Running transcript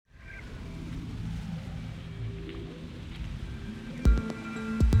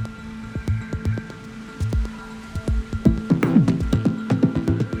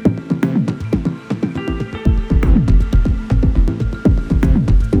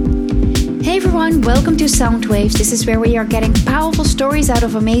Hey everyone, welcome to Soundwaves. This is where we are getting powerful stories out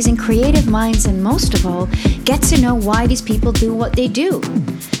of amazing creative minds and most of all, get to know why these people do what they do.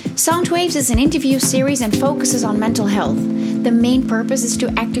 Soundwaves is an interview series and focuses on mental health. The main purpose is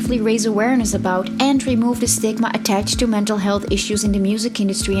to actively raise awareness about and remove the stigma attached to mental health issues in the music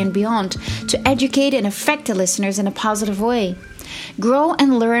industry and beyond, to educate and affect the listeners in a positive way. Grow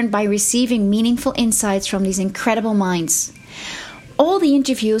and learn by receiving meaningful insights from these incredible minds. All the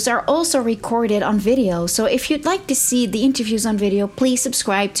interviews are also recorded on video, so if you'd like to see the interviews on video, please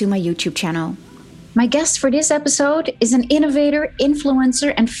subscribe to my YouTube channel. My guest for this episode is an innovator,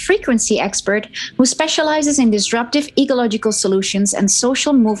 influencer, and frequency expert who specializes in disruptive ecological solutions and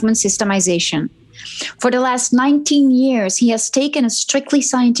social movement systemization. For the last 19 years, he has taken a strictly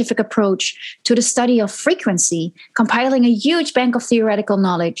scientific approach to the study of frequency, compiling a huge bank of theoretical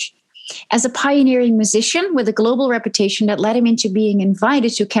knowledge. As a pioneering musician with a global reputation that led him into being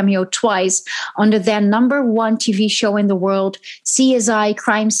invited to cameo twice on the then #1 TV show in the world, CSI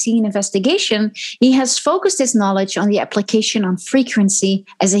Crime Scene Investigation, he has focused his knowledge on the application on frequency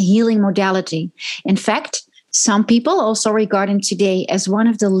as a healing modality. In fact, some people also regard him today as one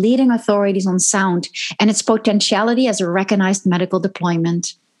of the leading authorities on sound and its potentiality as a recognized medical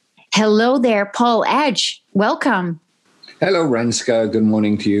deployment. Hello there, Paul Edge. Welcome. Hello, Renska. Good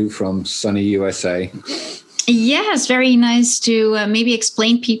morning to you from sunny USA. Yes, very nice to maybe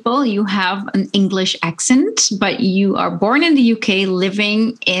explain people. You have an English accent, but you are born in the UK,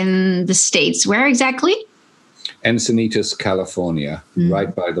 living in the States. Where exactly? Encinitas, California,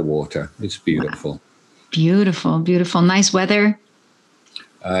 right by the water. It's beautiful. Wow. Beautiful, beautiful. Nice weather.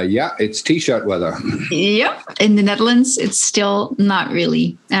 Yeah, it's t-shirt weather. Yep. In the Netherlands, it's still not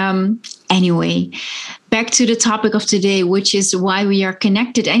really. Anyway, back to the topic of today, which is why we are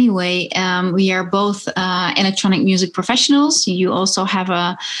connected anyway. We are both electronic music professionals. You also have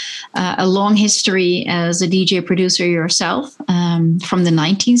a long history as a DJ producer yourself, from the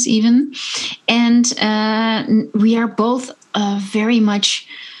 90s even. And we are both very much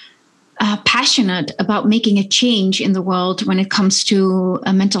passionate about making a change in the world when it comes to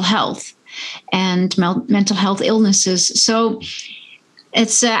mental health and mental health illnesses. So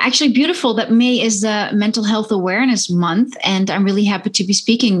it's actually beautiful that May is the Mental Health Awareness Month, and I'm really happy to be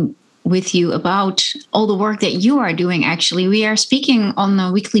speaking with you about all the work that you are doing. Actually, we are speaking on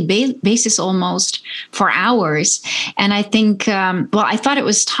a weekly basis almost for hours, and I think, I thought it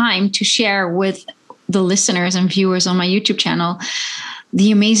was time to share with the listeners and viewers on my YouTube channel the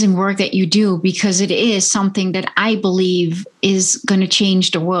amazing work that you do, because it is something that I believe is going to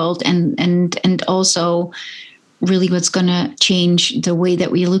change the world and also really what's going to change the way that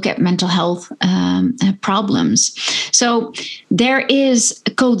we look at mental health problems. So there is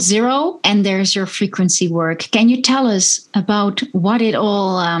Code Zero and there's your frequency work. Can you tell us about what it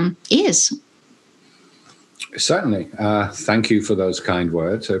all is? Certainly. Thank you for those kind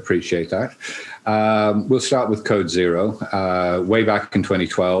words. I appreciate that. We'll start with Code Zero. Way back in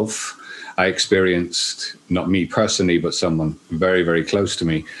 2012, I experienced, not me personally, but someone very, very close to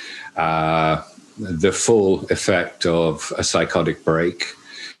me, the full effect of a psychotic break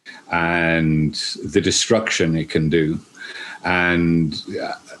and the destruction it can do. And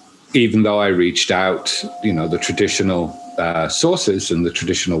even though I reached out, the traditional sources and the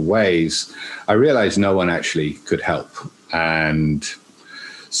traditional ways, I realized no one actually could help. And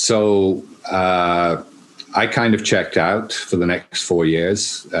so I kind of checked out for the next 4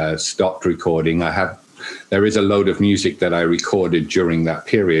 years, stopped recording. There is a load of music that I recorded during that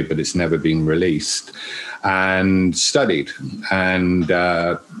period, but it's never been released, and studied and,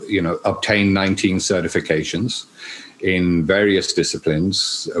 obtained 19 certifications in various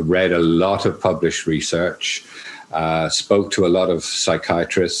disciplines, read a lot of published research, spoke to a lot of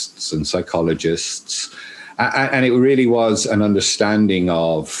psychiatrists and psychologists. And it really was an understanding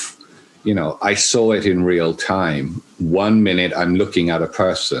of, I saw it in real time. 1 minute I'm looking at a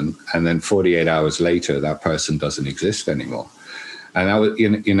person, and then 48 hours later, that person doesn't exist anymore. And I was,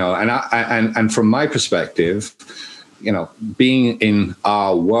 and from my perspective, being in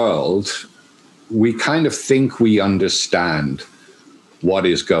our world, we kind of think we understand what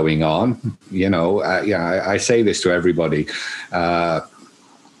is going on. I say this to everybody.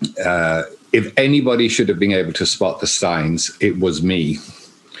 If anybody should have been able to spot the signs, it was me.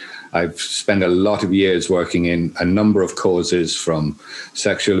 I've spent a lot of years working in a number of causes, from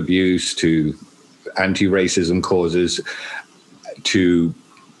sexual abuse to anti-racism causes to,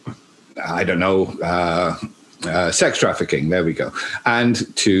 sex trafficking, there we go,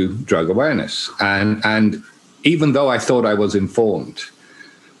 and to drug awareness. And even though I thought I was informed,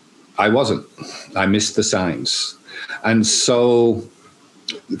 I wasn't. I missed the signs. And so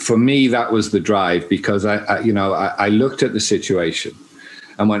for me, that was the drive, because I looked at the situation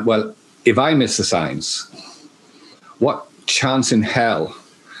and went, well, if I miss the signs, what chance in hell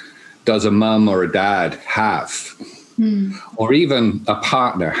does a mum or a dad have, or even a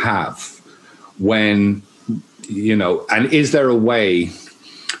partner have, when, and is there a way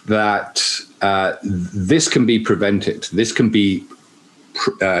that this can be prevented? This can be,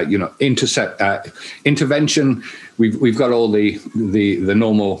 intervention. We've got all the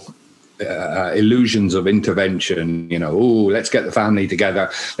normal illusions of intervention. Let's get the family together.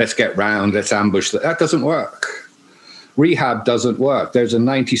 Let's get round. Let's ambush. That doesn't work. Rehab doesn't work. There's a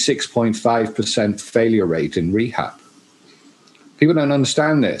 96.5% failure rate in rehab. People don't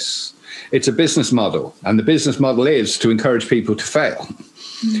understand this. It's a business model, and the business model is to encourage people to fail.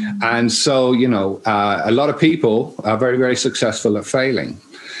 And so, a lot of people are very, very successful at failing,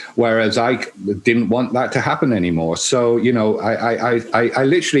 whereas I didn't want that to happen anymore. So, I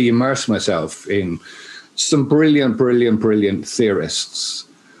literally immersed myself in some brilliant theorists,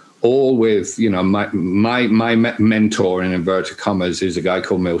 all with, my mentor, in inverted commas, is a guy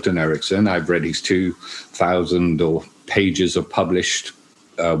called Milton Erickson. I've read his 2,000 or pages of published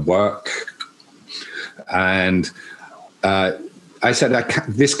work. And I said,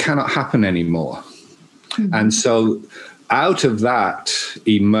 this cannot happen anymore. And so out of that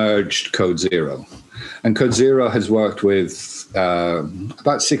emerged Code Zero. And Code Zero has worked with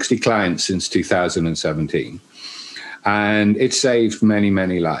about 60 clients since 2017. And it saved many,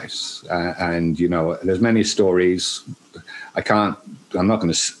 many lives. And, there's many stories. I'm not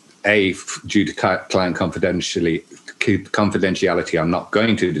going to, due to client confidentiality, I'm not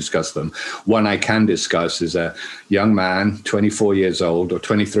going to discuss them. One I can discuss is a young man, 24 years old, or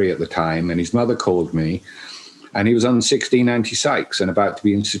 23 at the time, and his mother called me, and he was on 16 antipsychs and about to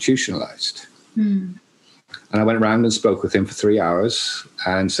be institutionalized. And I went around and spoke with him for 3 hours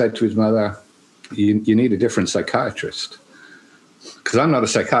and said to his mother, you need a different psychiatrist. Because I'm not a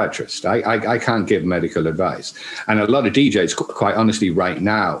psychiatrist. I can't give medical advice. And a lot of DJs, quite honestly, right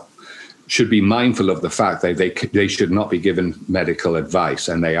now, should be mindful of the fact that they should not be given medical advice,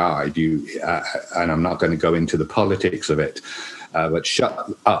 and they are. And I'm not going to go into the politics of it, but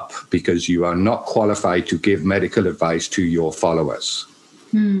shut up, because you are not qualified to give medical advice to your followers.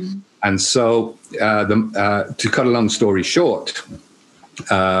 And so, to cut a long story short,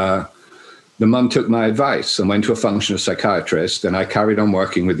 the mum took my advice and went to a functional psychiatrist, and I carried on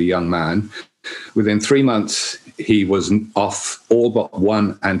working with the young man. Within 3 months, he was off all but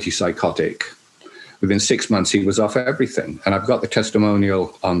one antipsychotic. Within 6 months, he was off everything. And I've got the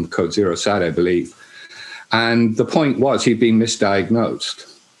testimonial on Code Zero site, I believe. And the point was, he'd been misdiagnosed.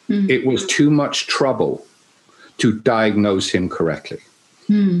 It was too much trouble to diagnose him correctly.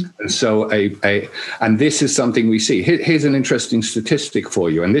 And so, and this is something we see. Here's an interesting statistic for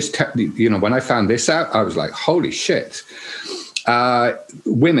you. And this, when I found this out, I was like, holy shit.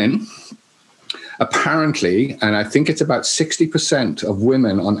 Women, apparently, and I think it's about 60% of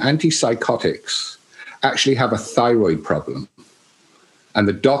women on antipsychotics actually have a thyroid problem. And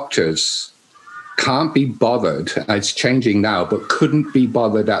the doctors can't be bothered, it's changing now, but couldn't be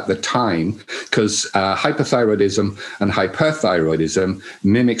bothered at the time, because hypothyroidism and hyperthyroidism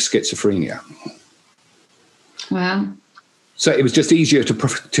mimic schizophrenia. Wow. So it was just easier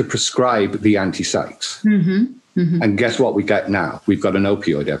to prescribe the antipsychs. And guess what we get now? We've got an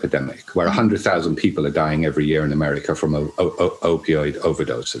opioid epidemic where 100,000 people are dying every year in America from opioid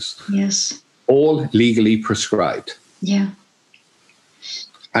overdoses. Yes. All legally prescribed. Yeah.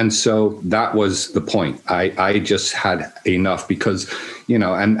 And so that was the point. I just had enough, because,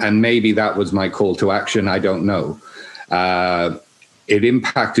 and maybe that was my call to action. I don't know. It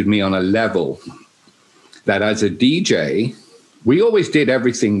impacted me on a level that as a DJ, we always did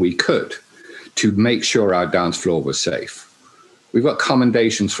everything we could to make sure our dance floor was safe. We've got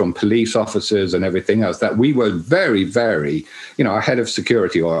commendations from police officers and everything else that we were very, very, our head of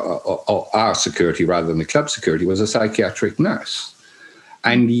security, or our security rather than the club security, was a psychiatric nurse.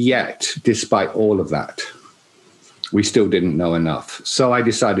 And yet, despite all of that, we still didn't know enough. So I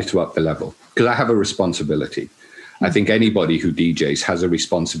decided to up the level, because I have a responsibility. I think anybody who DJs has a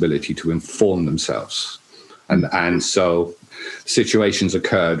responsibility to inform themselves. And so situations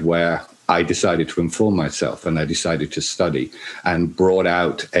occurred where I decided to inform myself, and I decided to study, and brought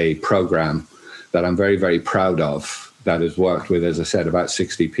out a program that I'm very, very proud of, that has worked with, as I said, about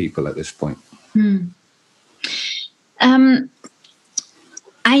 60 people at this point.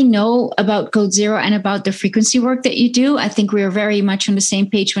 I know about Code Zero and about the frequency work that you do. I think we are very much on the same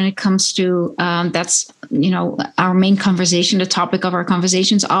page when it comes to that's our main conversation, the topic of our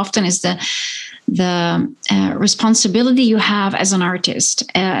conversations often is the responsibility you have as an artist,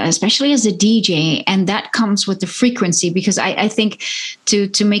 especially as a DJ, and that comes with the frequency. Because I think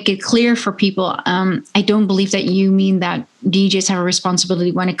to make it clear for people, I don't believe that you mean that DJs have a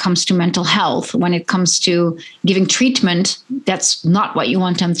responsibility when it comes to mental health, when it comes to giving treatment. That's not what you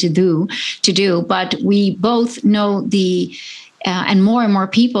want them to do. But we both know and more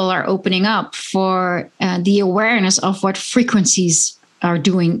people are opening up for the awareness of what frequencies are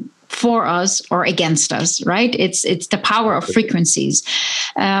doing for us or against us, right? It's the power of frequencies.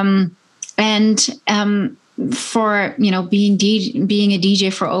 For being a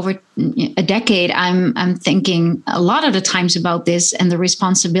DJ for over a decade, I'm thinking a lot of the times about this and the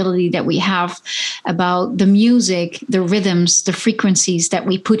responsibility that we have about the music, the rhythms, the frequencies that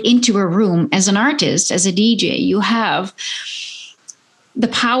we put into a room. As an artist, as a DJ, you have the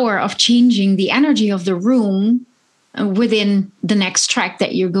power of changing the energy of the room within the next track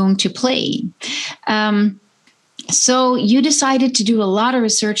that you're going to play. So you decided to do a lot of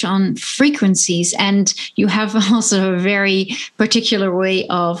research on frequencies, and you have also a very particular way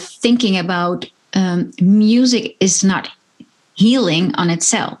of thinking about music is not healing on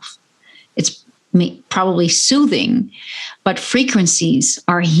itself. It's probably soothing, but frequencies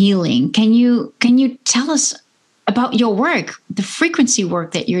are healing. Can you tell us about your work, the frequency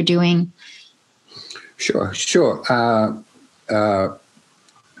work that you're doing? Sure.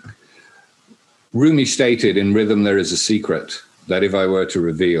 Rumi stated, "In rhythm there is a secret that if I were to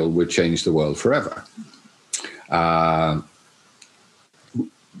reveal would change the world forever." I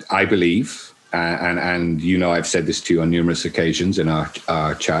believe, and I've said this to you on numerous occasions in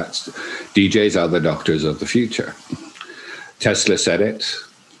our chats, DJs are the doctors of the future. Tesla said it,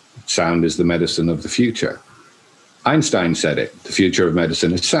 sound is the medicine of the future. Einstein said it, the future of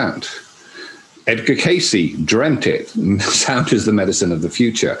medicine is sound. Edgar Cayce dreamt it, sound is the medicine of the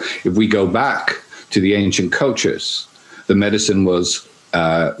future. If we go back to the ancient cultures, the medicine was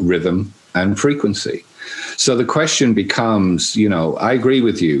rhythm and frequency. So the question becomes, I agree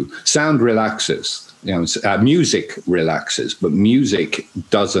with you, sound relaxes, music relaxes, but music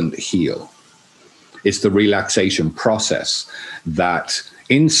doesn't heal. It's the relaxation process that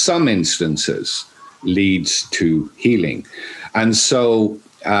in some instances leads to healing. And so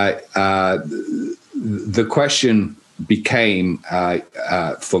the question became,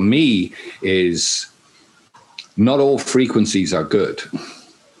 for me, is not all frequencies are good.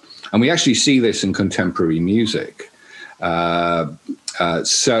 And we actually see this in contemporary music.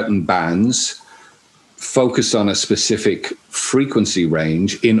 Certain bands focus on a specific frequency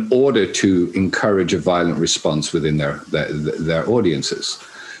range in order to encourage a violent response within their audiences.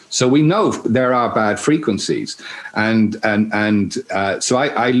 So we know there are bad frequencies, and so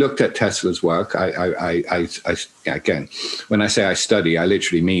I looked at Tesla's work. I again, when I say I study, I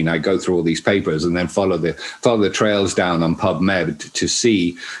literally mean I go through all these papers and then follow the trails down on PubMed to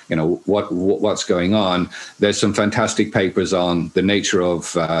see, what's going on. There's some fantastic papers on the nature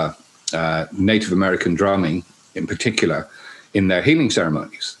of Native American drumming, in particular, in their healing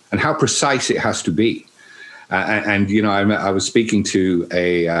ceremonies, and how precise it has to be. I was speaking to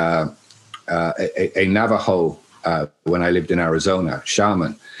a Navajo when I lived in Arizona,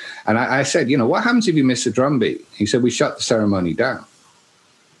 shaman, and I said, what happens if you miss a drum beat? He said, we shut the ceremony down.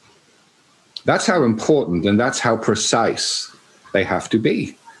 That's how important and that's how precise they have to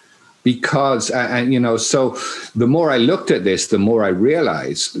be. Because, so the more I looked at this, the more I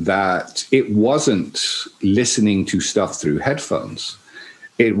realized that it wasn't listening to stuff through headphones.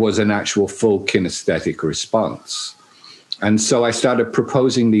 It was an actual full kinesthetic response. And so I started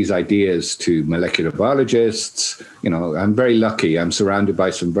proposing these ideas to molecular biologists. I'm very lucky. I'm surrounded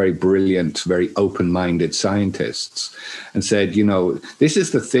by some very brilliant, very open-minded scientists, and said, this is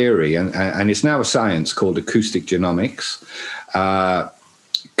the theory, and it's now a science called acoustic genomics.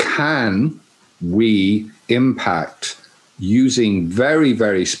 Can we impact using very,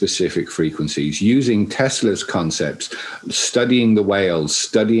 very specific frequencies, using Tesla's concepts, studying the whales,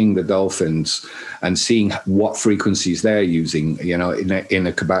 studying the dolphins, and seeing what frequencies they're using? In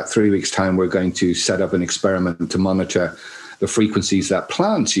about 3 weeks' time, we're going to set up an experiment to monitor the frequencies that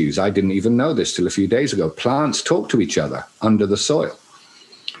plants use. I didn't even know this till a few days ago. Plants talk to each other under the soil.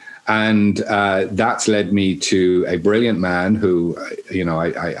 And that's led me to a brilliant man who,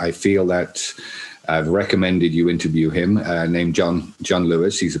 I feel that I've recommended you interview him, named John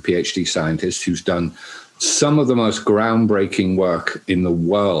Lewis. He's a PhD scientist who's done some of the most groundbreaking work in the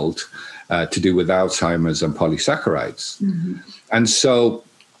world to do with Alzheimer's and polysaccharides. Mm-hmm. And so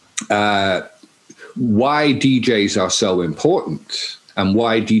why DJs are so important, and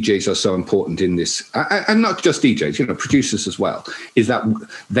why DJs are so important in this, and not just DJs, producers as well, is that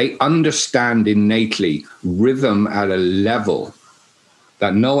they understand innately rhythm at a level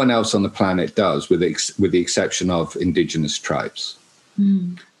that no one else on the planet does, with the exception of indigenous tribes.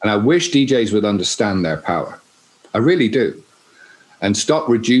 And I wish DJs would understand their power. I really do. And stop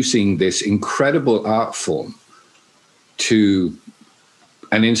reducing this incredible art form to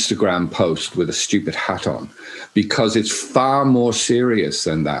an Instagram post with a stupid hat on, because it's far more serious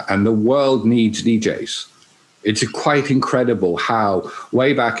than that. And the world needs DJs. It's quite incredible how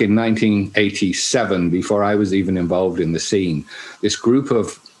way back in 1987, before I was even involved in the scene, this group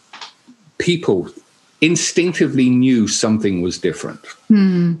of people instinctively knew something was different.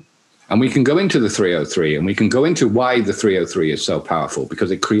 And we can go into the 303, and we can go into why the 303 is so powerful, because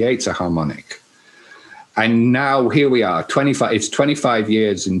it creates a harmonic. And now here we are, 25. It's 25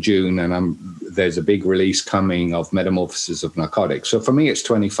 years in June, and there's a big release coming of Metamorphosis of Narcotics. So for me, it's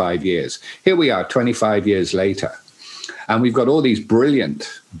 25 years. Here we are, 25 years later, and we've got all these brilliant,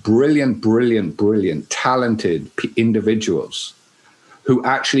 talented individuals who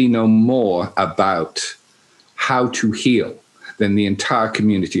actually know more about how to heal than the entire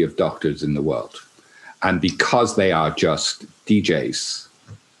community of doctors in the world. And because they are just DJs,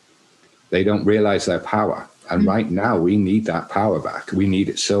 they don't realize their power. And right now, we need that power back. We need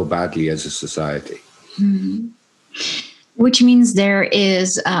it so badly as a society. Which means there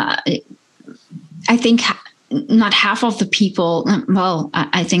is, I think, not half of the people,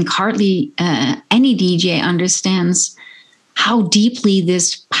 I think hardly any DJ understands how deeply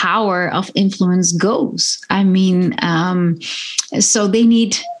this power of influence goes. I mean, so they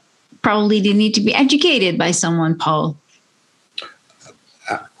need to be educated by someone, Paul.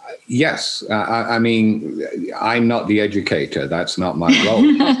 Yes. I mean, I'm not the educator. That's not my role.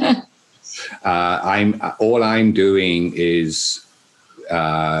 All I'm doing is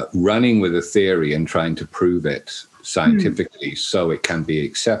running with a theory and trying to prove it scientifically so it can be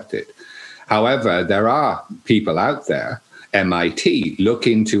accepted. However, there are people out there, MIT, look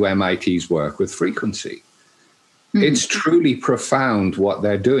into MIT's work with frequency. It's truly profound what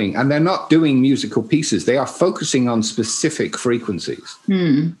they're doing. And they're not doing musical pieces. They are focusing on specific frequencies.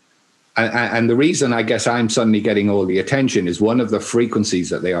 And the reason I guess I'm suddenly getting all the attention is one of the frequencies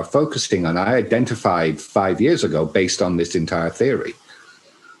that they are focusing on, I identified 5 years ago based on this entire theory.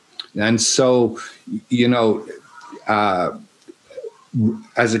 And so,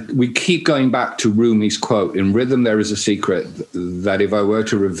 we keep going back to Rumi's quote, in rhythm there is a secret that if I were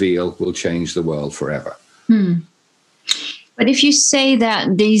to reveal will change the world forever. But if you say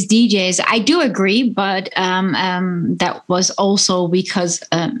that these DJs, I do agree, but that was also because,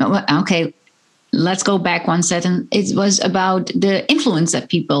 okay, let's go back one second. It was about the influence that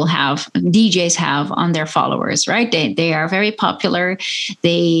DJs have on their followers, right? They are very popular.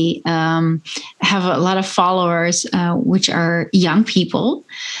 They have a lot of followers, which are young people.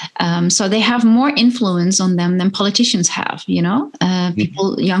 So they have more influence on them than politicians have,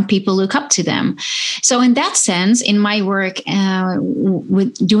 young people look up to them. So in that sense, in my work,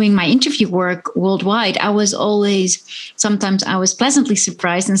 with doing my interview work worldwide, sometimes I was pleasantly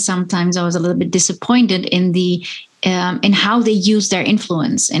surprised, and sometimes I was a little bit disappointed in how they use their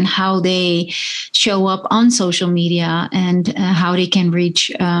influence and how they show up on social media and how they can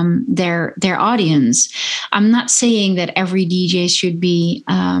reach their audience. I'm not saying that every DJ should be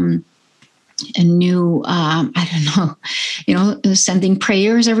a new, sending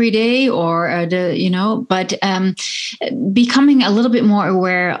prayers every day but becoming a little bit more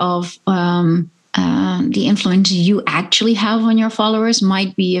aware of the influence you actually have on your followers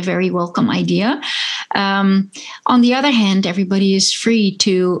might be a very welcome idea. On the other hand, everybody is free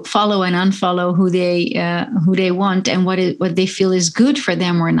to follow and unfollow who they want and what they feel is good for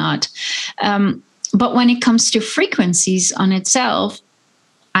them or not. But when it comes to frequencies on itself,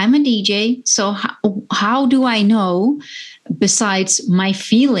 I'm a DJ, so how do I know, besides my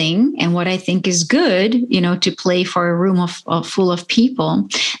feeling and what I think is good, to play for a room full of people?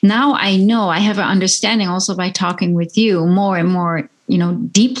 Now I know, I have an understanding also by talking with you more and more,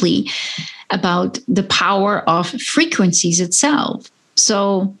 deeply about the power of frequencies itself.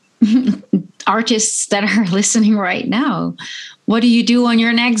 So artists that are listening right now, what do you do on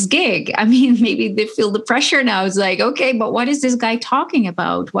your next gig? I mean, maybe they feel the pressure now. It's like, okay, but what is this guy talking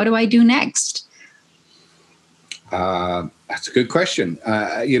about? What do I do next? That's a good question.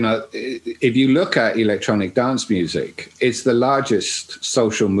 If you look at electronic dance music, it's the largest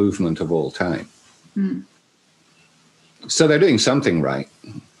social movement of all time. So they're doing something right.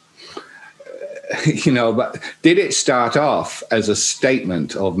 but did it start off as a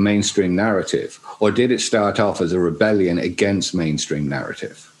statement of mainstream narrative, or did it start off as a rebellion against mainstream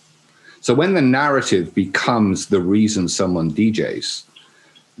narrative? So when the narrative becomes the reason someone DJs,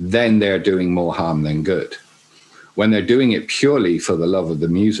 then they're doing more harm than good. When they're doing it purely for the love of the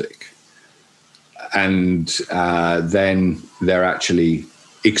music, and then they're actually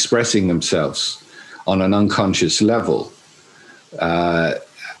expressing themselves on an unconscious level.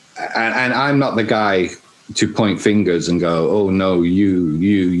 And I'm not the guy to point fingers and go, "Oh no,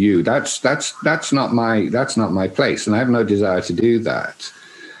 you." That's not my place, and I have no desire to do that.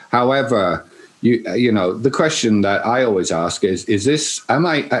 However, the question that I always ask is this: am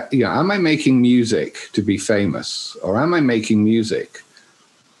I making music to be famous, or am I making music,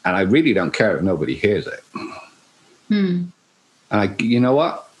 and I really don't care if nobody hears it? And you know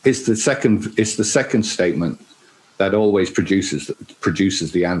what? It's the second statement that always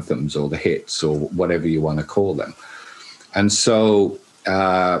produces the anthems or the hits or whatever you want to call them. And so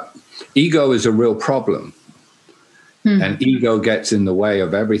ego is a real problem. And ego gets in the way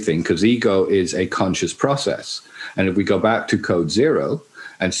of everything, because ego is a conscious process. And if we go back to Code Zero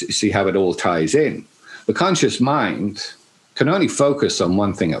and see how it all ties in, the conscious mind can only focus on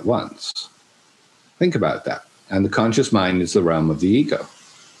one thing at once. Think about that. And the conscious mind is the realm of the ego.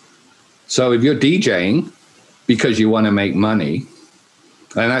 So if you're DJing because you want to make money,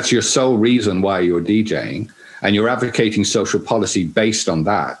 and that's your sole reason why you're DJing, and you're advocating social policy based on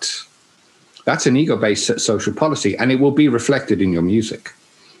that, that's an ego-based social policy, and it will be reflected in your music.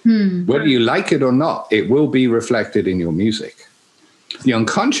 Whether you like it or not, it will be reflected in your music. The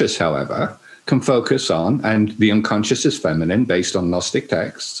unconscious, however, can focus on, and the unconscious is feminine based on Gnostic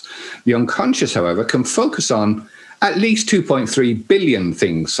texts. The unconscious, however, can focus on at least 2.3 billion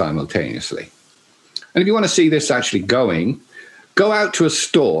things simultaneously. And if you want to see this actually going, go out to a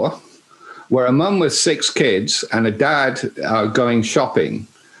store where a mum with 6 kids and a dad are going shopping,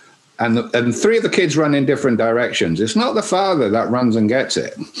 and 3 of the kids run in different directions. It's not the father that runs and gets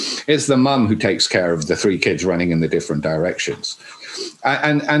it. It's the mum who takes care of the 3 kids running in the different directions.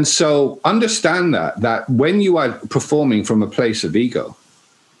 And so understand that when you are performing from a place of ego,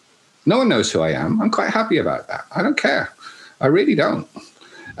 no one knows who I am. I'm quite happy about that. I don't care. I really don't.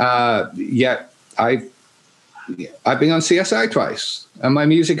 Yet I've been on CSI twice, and my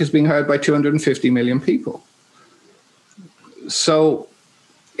music is being heard by 250 million people. So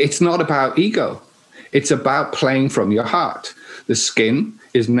it's not about ego. It's about playing from your heart. The skin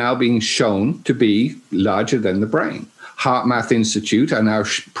is now being shown to be larger than the brain. HeartMath Institute are now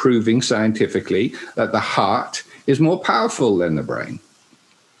proving scientifically that the heart is more powerful than the brain.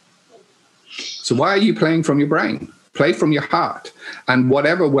 So why are you playing from your brain? Play from your heart. And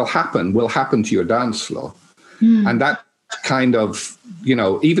whatever will happen to your dance floor. And that kind of,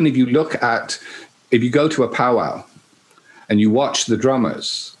 even if you go to a powwow and you watch the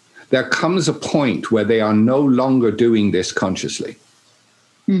drummers, there comes a point where they are no longer doing this consciously.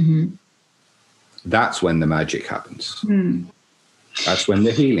 That's when the magic happens. That's when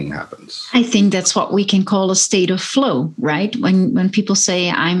the healing happens. I think that's what we can call a state of flow, right? When people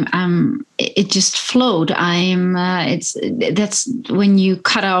say it just flowed. That's when you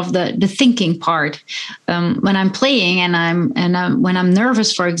cut off the thinking part. When I'm playing and when I'm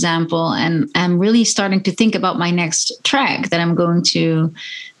nervous, for example, and I'm really starting to think about my next track that I'm going to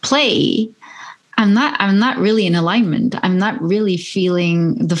play, I'm not really in alignment. I'm not really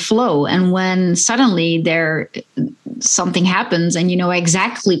feeling the flow. And when suddenly something happens and you know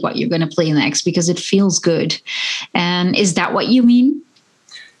exactly what you're going to play next because it feels good. And is that what you mean?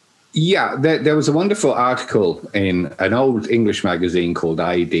 Yeah, there was a wonderful article in an old English magazine called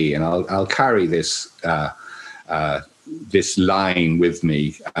ID, and I'll carry this line with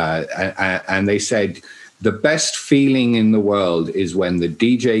me. And they said, the best feeling in the world is when the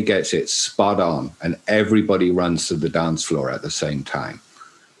DJ gets it spot on and everybody runs to the dance floor at the same time.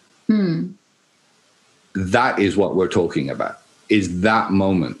 That is what we're talking about, is that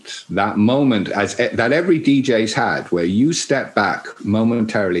moment that every DJ's had, where you step back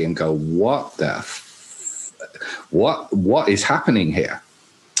momentarily and go, what is happening here?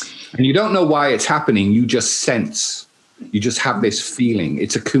 And you don't know why it's happening. You just sense, you just have this feeling.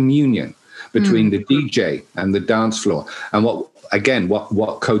 It's a communion between the DJ and the dance floor. And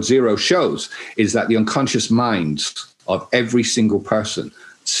what Code Zero shows is that the unconscious minds of every single person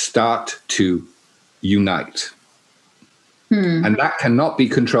start to unite. And that cannot be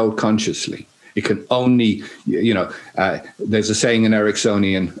controlled consciously. It can only, there's a saying in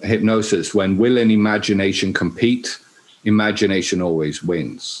Ericksonian hypnosis, when will and imagination compete, imagination always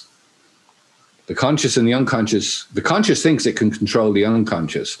wins. The conscious and the unconscious, the conscious thinks it can control the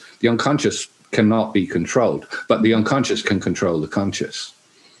unconscious. The unconscious cannot be controlled, but the unconscious can control the conscious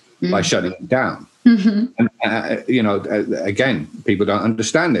by shutting it down. And, again, people don't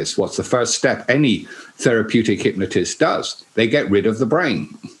understand this. What's the first step any therapeutic hypnotist does? They get rid of the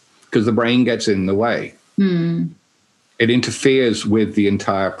brain, because the brain gets in the way. It interferes with the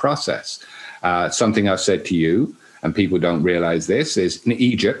entire process. Something I've said to you, and people don't realize this, is in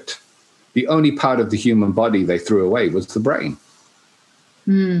Egypt, the only part of the human body they threw away was the brain.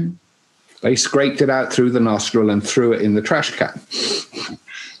 They scraped it out through the nostril and threw it in the trash can.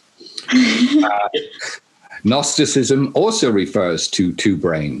 Gnosticism also refers to two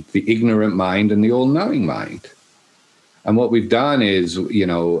brain, the ignorant mind and the all-knowing mind. And what we've done is,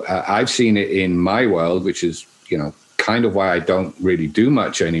 I've seen it in my world, which is, kind of why I don't really do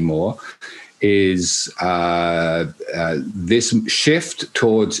much anymore, is this shift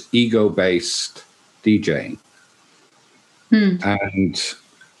towards ego-based DJing. And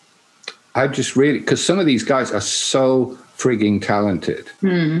I just really, because some of these guys are so frigging talented.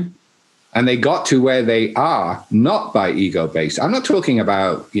 And they got to where they are not by ego-based. I'm not talking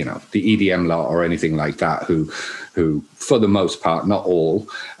about, the EDM lot or anything like that, who for the most part, not all,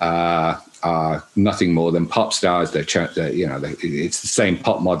 are nothing more than pop stars. It's the same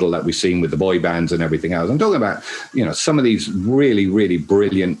pop model that we've seen with the boy bands and everything else. I'm talking about, some of these really, really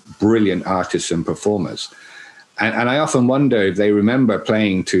brilliant artists and performers. And I often wonder if they remember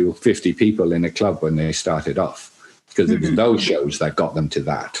playing to 50 people in a club when they started off, because it was those shows that got them to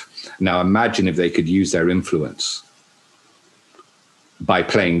that. Now imagine if they could use their influence by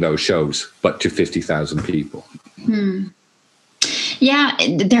playing those shows, but to 50,000 people. Yeah,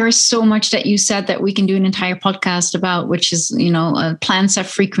 there is so much that you said that we can do an entire podcast about, which is, plants have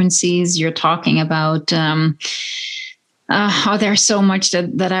frequencies. You're talking about, there's so much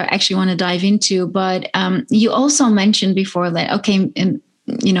that I actually want to dive into. But you also mentioned before that, okay,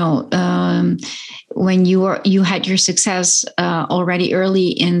 when you had your success already early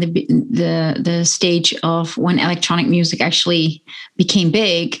in the stage of when electronic music actually became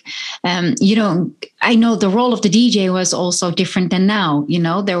big, I know the role of the DJ was also different than now.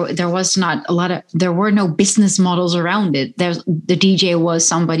 There was not there were no business models around it. The DJ was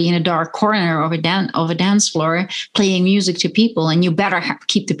somebody in a dark corner of a dance floor playing music to people, and you better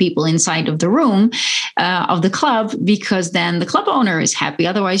keep the people inside of the room of the club, because then the club owner is happy.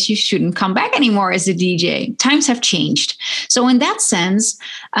 Otherwise, you shouldn't come back anymore as a DJ. Times have changed. So in that sense,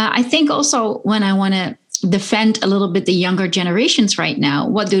 I think also when I want to defend a little bit the younger generations right now,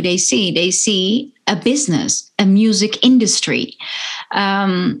 what do they see? They see a business, a music industry.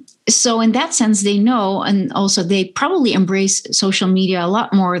 So in that sense, they know, and also they probably embrace social media a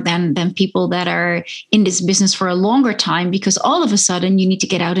lot more than people that are in this business for a longer time, because all of a sudden you need to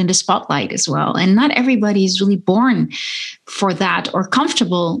get out in the spotlight as well. And not everybody is really born for that or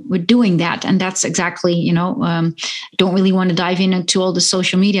comfortable with doing that. And that's exactly, don't really want to dive into all the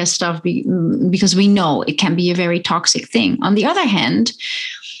social media stuff because we know it can be a very toxic thing. On the other hand,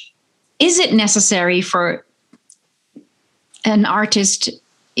 is it necessary for an artist?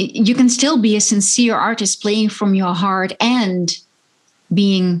 You can still be a sincere artist playing from your heart and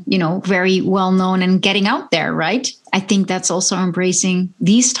being, very well known and getting out there, right? I think that's also embracing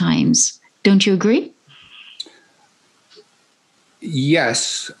these times. Don't you agree?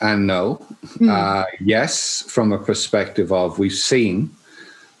 Yes and no. Yes, from a perspective of we've seen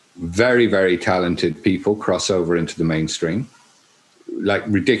very, very talented people cross over into the mainstream, like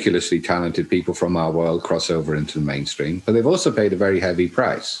ridiculously talented people from our world cross over into the mainstream, but they've also paid a very heavy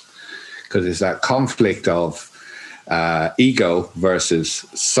price, because it's that conflict of ego versus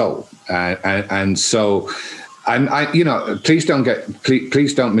soul. And so please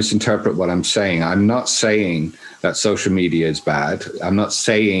don't misinterpret what I'm saying. I'm not saying that social media is bad. I'm not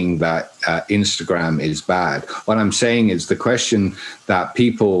saying that Instagram is bad. What I'm saying is the question that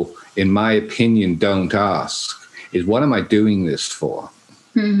people, in my opinion, don't ask is, what am I doing this for?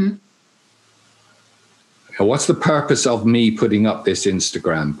 Mm-hmm. What's the purpose of me putting up this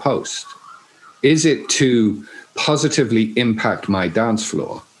Instagram post? Is it to positively impact my dance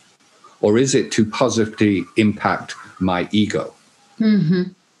floor, or is it to positively impact my ego? Mm-hmm.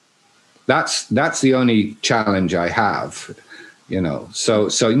 That's the only challenge I have, So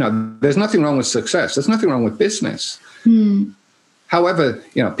there's nothing wrong with success. There's nothing wrong with business. Mm. However,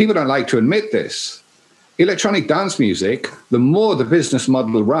 people don't like to admit this. Electronic dance music, the more the business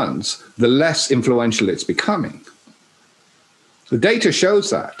model runs, the less influential it's becoming. The data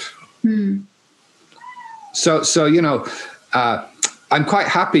shows that. Mm. I'm quite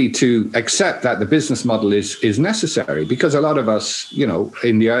happy to accept that the business model is necessary, because a lot of us,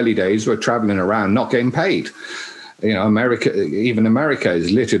 in the early days were traveling around not getting paid. Even America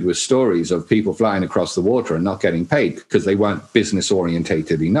is littered with stories of people flying across the water and not getting paid because they weren't business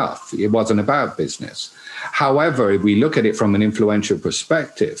orientated enough. It wasn't about business. However, if we look at it from an influential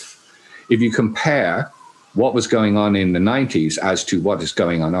perspective, if you compare what was going on in the 90s as to what is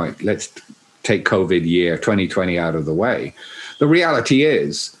going on now, let's take COVID year 2020 out of the way. The reality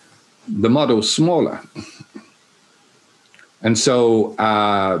is the model's smaller. And so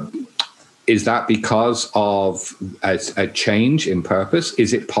is that because of a change in purpose?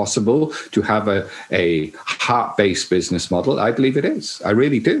 Is it possible to have a heart-based business model? I believe it is. I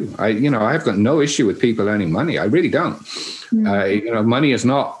really do. I've got no issue with people earning money. I really don't. Mm-hmm. Money is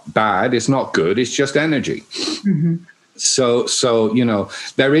not bad. It's not good. It's just energy. Mm-hmm. So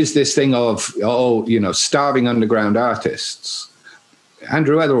there is this thing of, starving underground artists.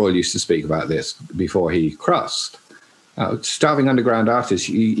 Andrew Weatherall used to speak about this before he crossed. Starving underground artists,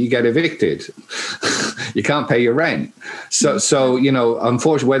 you get evicted. You can't pay your rent. So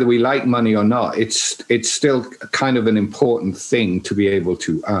unfortunately, whether we like money or not, it's still kind of an important thing to be able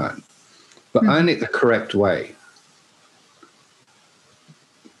to earn, but earn it the correct way.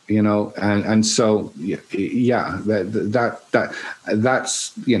 And so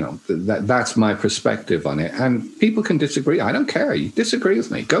that's my perspective on it. And people can disagree. I don't care. You disagree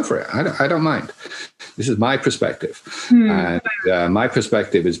with me, go for it. I don't mind. This is my perspective, and my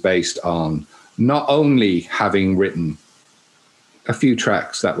perspective is based on not only having written a few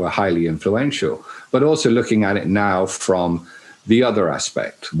tracks that were highly influential, but also looking at it now from the other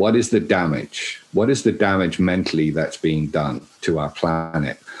aspect. What is the damage? What is the damage mentally that's being done to our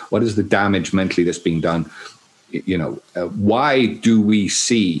planet? What is the damage mentally that's being done? Why do we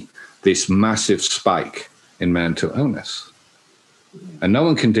see this massive spike in mental illness? And no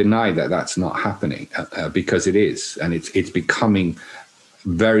one can deny that that's not happening because it is. And it's becoming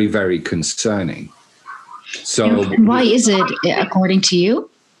very, very concerning. So why is it, according to you?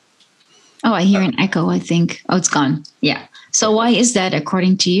 Oh, I hear an echo, I think. Oh, it's gone. Yeah. So why is that,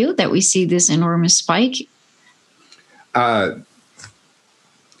 according to you, that we see this enormous spike?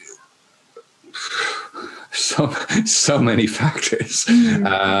 So many factors.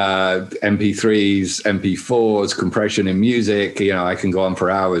 MP3s, MP4s, compression in music. I can go on for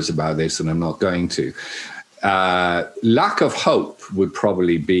hours about this, and I'm not going to. Lack of hope would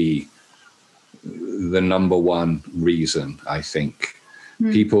probably be the number one reason, I think.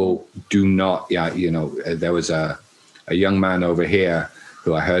 People do not, there was a young man over here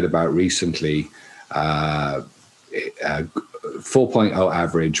who I heard about recently, 4.0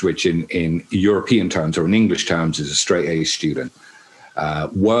 average, which in European terms or in English terms is a straight A student.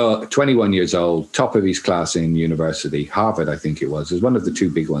 21 years old, top of his class in university, Harvard, I think it was one of the two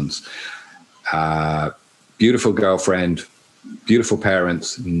big ones. Beautiful girlfriend, beautiful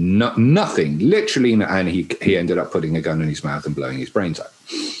parents, nothing, literally, and he ended up putting a gun in his mouth and blowing his brains out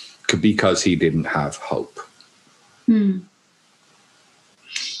because he didn't have hope. And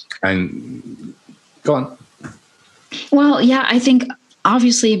go on. Well, yeah, I think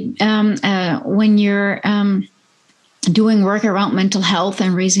obviously when you're doing work around mental health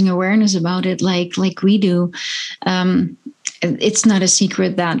and raising awareness about it, like we do, it's not a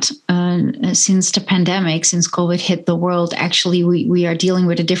secret that since the pandemic, since COVID hit the world, actually we are dealing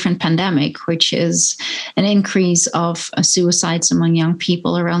with a different pandemic, which is an increase of suicides among young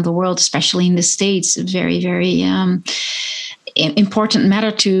people around the world, especially in the States. Very, very important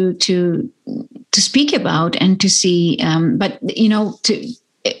matter to speak about and to see. But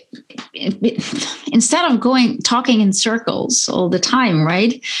instead of talking in circles all the time,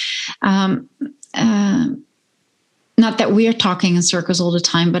 right? Not that we're talking in circles all the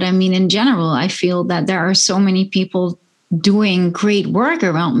time, but I mean, in general, I feel that there are so many people doing great work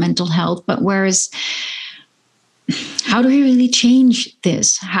around mental health, but how do we really change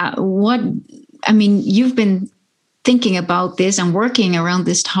this? You've been thinking about this and working around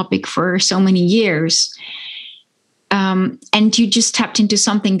this topic for so many years. And you just tapped into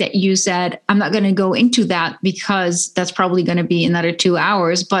something that you said, I'm not going to go into that because that's probably going to be another 2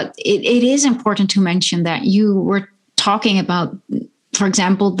 hours. But it is important to mention that you were talking about, for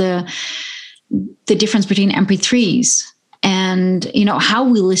example, the difference between MP3s and, how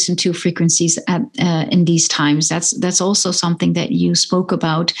we listen to frequencies in these times. That's also something that you spoke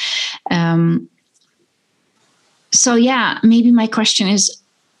about. So, yeah, maybe my question is,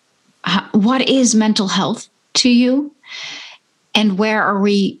 what is mental health to you? And where are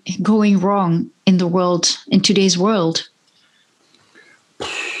we going wrong in the world, in today's world?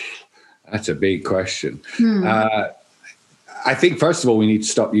 That's a big question. I think, first of all, we need to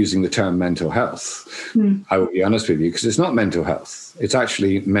stop using the term mental health. I will be honest with you, because it's not mental health. It's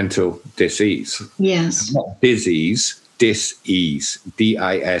actually mental disease. Yes. It's not disease, dis-ease,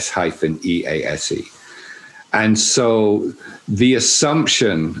 D-I-S-E-A-S-E. And so the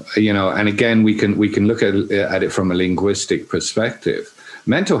assumption, and again, we can look at it from a linguistic perspective.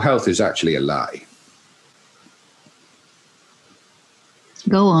 Mental health is actually a lie.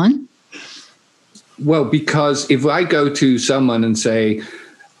 Go on. Well, because if I go to someone and say,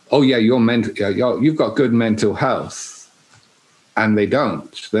 "Oh yeah, you've got good mental health," and they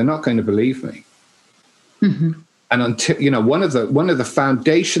don't, they're not going to believe me. Mm-hmm. And until one of the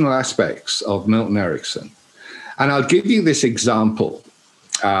foundational aspects of Milton Erickson, and I'll give you this example,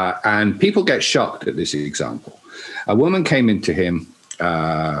 and people get shocked at this example. A woman came into him,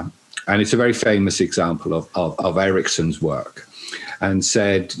 and it's a very famous example of Erickson's work, and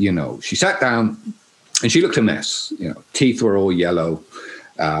said, she sat down. And she looked a mess, teeth were all yellow,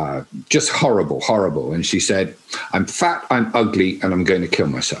 just horrible. And she said, "I'm fat, I'm ugly, and I'm going to kill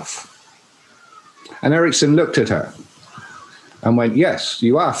myself." And Erickson looked at her and went, "Yes,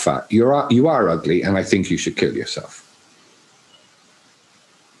 you are fat, you are ugly, and I think you should kill yourself."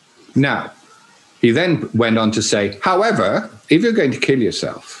 Now, he then went on to say, "However, if you're going to kill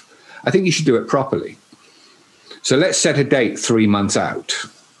yourself, I think you should do it properly. So let's set a date 3 months out.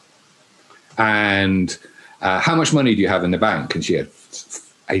 And how much money do you have in the bank?" And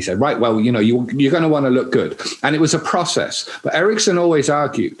he said, "Right, well, you're going to want to look good." And it was a process. But Erickson always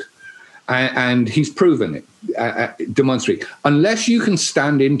argued, and he's proven it, demonstrate, unless you can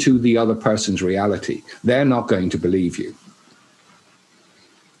stand into the other person's reality, they're not going to believe you.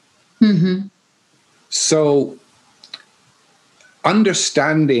 Mm-hmm. So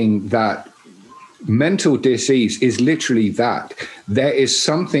understanding that mental disease is literally that. There is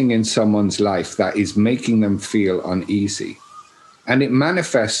something in someone's life that is making them feel uneasy. And it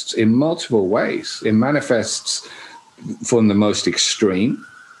manifests in multiple ways. It manifests from the most extreme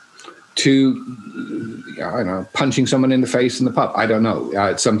to, punching someone in the face in the pub. I don't know.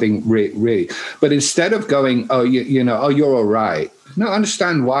 It's something really. But instead of going, you're all right. No,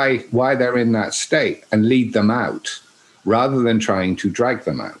 understand why they're in that state and lead them out rather than trying to drag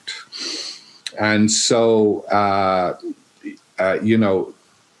them out. And so,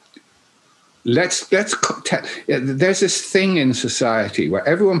 there's this thing in society where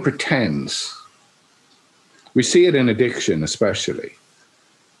everyone pretends. We see it in addiction, especially.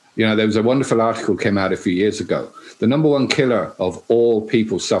 There was a wonderful article came out a few years ago. The number one killer of all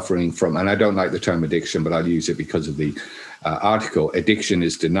people suffering from, and I don't like the term addiction, but I'll use it because of the article, addiction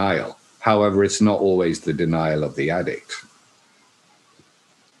is denial. However, it's not always the denial of the addict.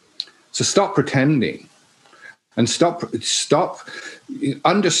 So stop pretending and stop.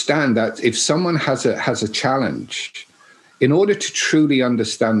 Understand that if someone has a challenge, in order to truly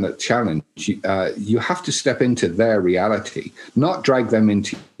understand that challenge, you have to step into their reality, not drag them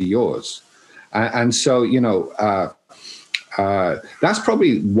into yours. And so, that's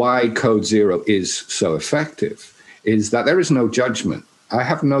probably why Code Zero is so effective, is that there is no judgment. I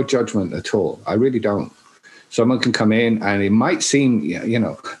have no judgment at all. I really don't. Someone can come in and it might seem,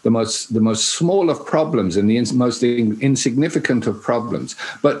 the most small of problems and the most insignificant of problems,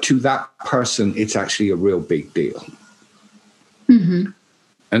 but to that person, it's actually a real big deal. Mm-hmm.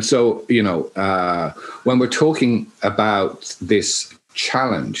 And so, when we're talking about this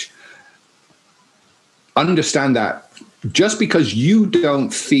challenge, understand that just because you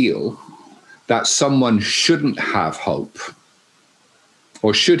don't feel that someone shouldn't have hope,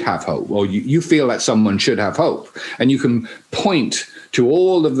 or should have hope, or you feel that someone should have hope. And you can point to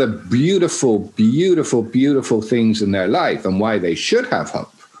all of the beautiful, beautiful, beautiful things in their life and why they should have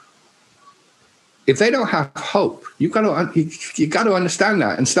hope. If they don't have hope, you got to understand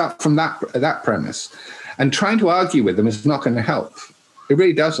that and start from that premise. And trying to argue with them is not going to help. It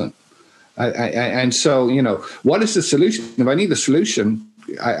really doesn't. And so, what is the solution? If I need the solution,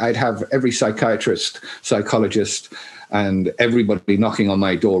 I'd have every psychiatrist, psychologist, and everybody knocking on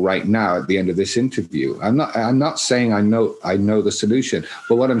my door right now at the end of this interview. I'm not saying I know the solution,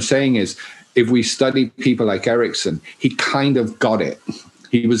 but what I'm saying is, if we study people like Erickson, he kind of got it.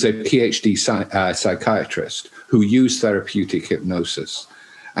 He was a PhD psychiatrist who used therapeutic hypnosis,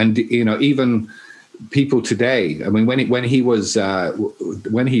 and even people today. I mean, when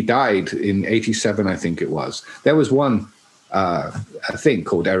he died in '87, I think it was. There was one a thing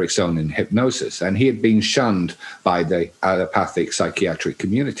called Ericksonian hypnosis, and he had been shunned by the allopathic psychiatric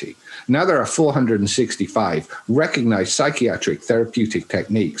community. Now there are 465 recognized psychiatric therapeutic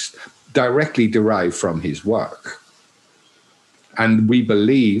techniques directly derived from his work. And we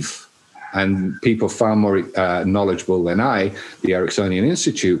believe and people far more knowledgeable than I, the Ericksonian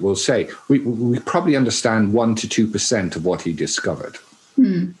Institute, will say, we probably understand 1% to 2% of what he discovered.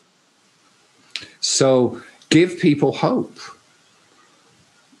 So give people hope,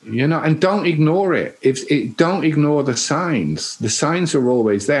 and don't ignore it. Don't ignore the signs. The signs are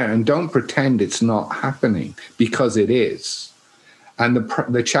always there, and don't pretend it's not happening, because it is. And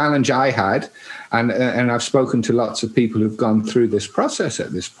the challenge I had, and I've spoken to lots of people who've gone through this process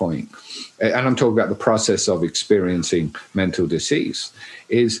at this point, and I'm talking about the process of experiencing mental disease,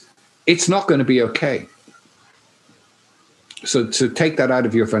 is it's not going to be okay. So to take that out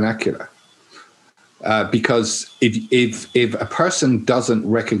of your vernacular, because if a person doesn't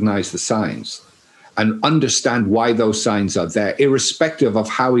recognize the signs and understand why those signs are there, irrespective of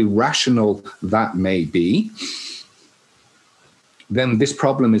how irrational that may be, then this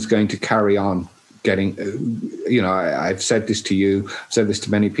problem is going to carry on getting, I've said this to you, I've said this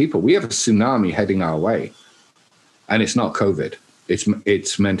to many people. We have a tsunami heading our way, and it's not COVID.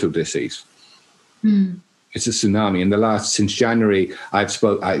 It's mental disease. It's a tsunami. Since January,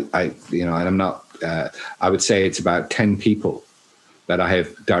 and I'm not, I would say it's about 10 people that I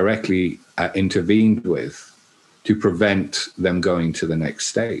have directly intervened with to prevent them going to the next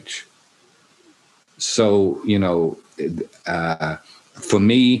stage. So, for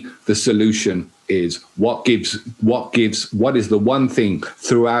me, the solution is what is the one thing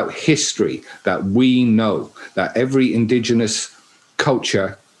throughout history that we know that every indigenous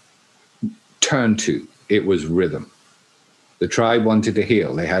culture turned to? It was rhythm. The tribe wanted to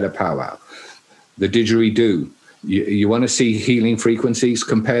heal. They had a powwow. The didgeridoo. You want to see healing frequencies?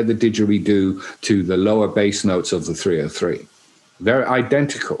 Compare the didgeridoo to the lower bass notes of the 303. They're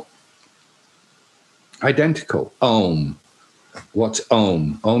identical. Om. What's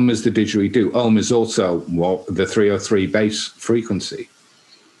Om? Om is the didgeridoo. Om is also the 303 bass frequency.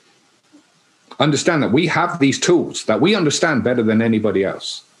 Understand that we have these tools that we understand better than anybody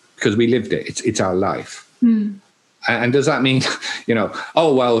else because we lived it. It's our life. And does that mean,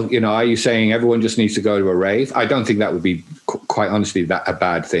 are you saying everyone just needs to go to a rave? I don't think that would be, quite honestly, a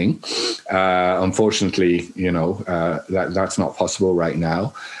bad thing. Unfortunately, that's not possible right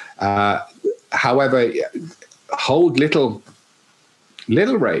now. However, hold little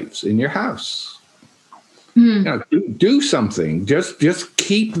raves in your house. Do something. Just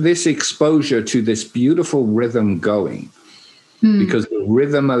keep this exposure to this beautiful rhythm going, because the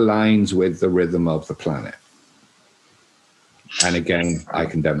rhythm aligns with the rhythm of the planet. And again, I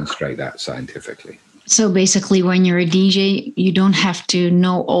can demonstrate that scientifically. So basically, when you're a DJ, you don't have to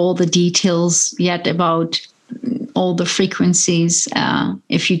know all the details yet about all the frequencies.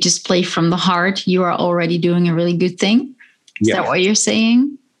 If you just play from the heart, you are already doing a really good thing. Is that what you're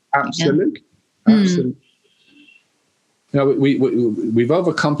saying? Absolutely. Yeah. Absolutely. We've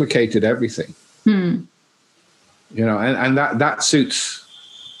overcomplicated everything. And that suits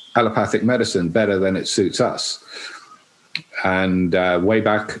allopathic medicine better than it suits us. And way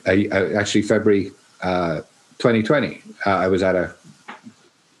back, actually February 2020, I was at a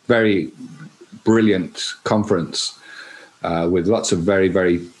very brilliant conference with lots of very,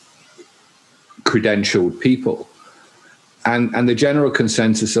 very credentialed people. And the general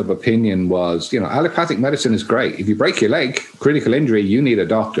consensus of opinion was, allopathic medicine is great. If you break your leg, critical injury, you need a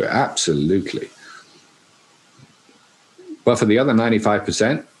doctor. Absolutely. But for the other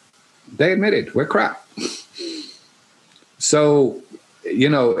 95%, they admitted we're crap. So,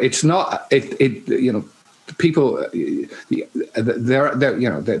 it's not, people,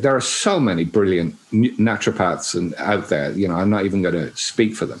 there are so many brilliant naturopaths out there, I'm not even going to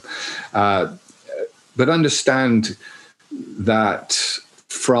speak for them. But understand that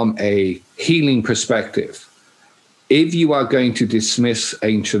from a healing perspective, if you are going to dismiss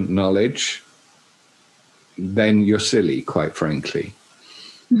ancient knowledge, then you're silly, quite frankly,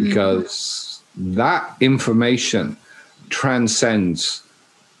 because that information transcends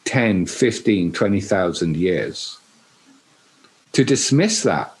 10, 15, 20,000 years. To dismiss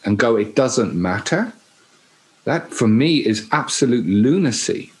that and go, it doesn't matter, that for me is absolute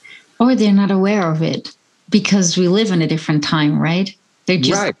lunacy. Or they're not aware of it because we live in a different time, right? They're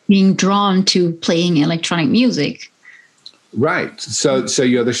just being drawn to playing electronic music. Right. So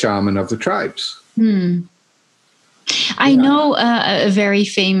you're the shaman of the tribes. I know a very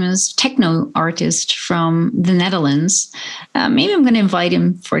famous techno artist from the Netherlands. Maybe I'm going to invite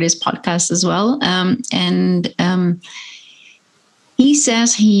him for this podcast as well. He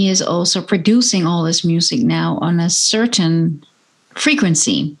says he is also producing all this music now on a certain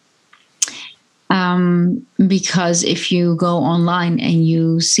frequency. Because if you go online and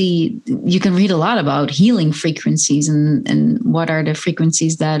you can read a lot about healing frequencies and what are the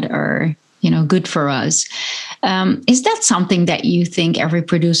frequencies that are good for us. Is that something that you think every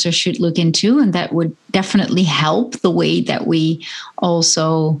producer should look into, and that would definitely help the way that we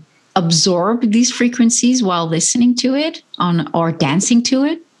also absorb these frequencies while listening to it or dancing to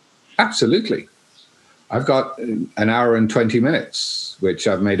it? Absolutely. I've got an hour and 20 minutes, which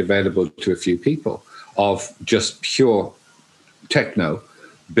I've made available to a few people, of just pure techno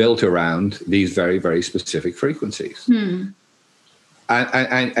built around these very, very specific frequencies. And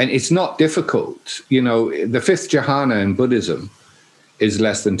it's not difficult. The fifth jhana in Buddhism is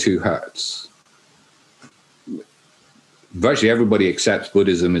less than 2 hertz. Virtually everybody accepts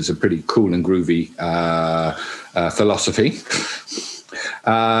Buddhism is a pretty cool and groovy philosophy.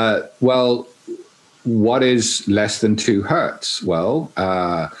 Well, what is less than 2 hertz? Well,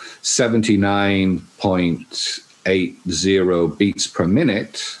 79.80 beats per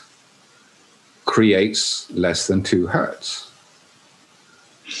minute creates less than 2 hertz.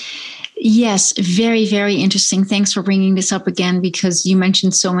 Yes, very, very interesting. Thanks for bringing this up again, because you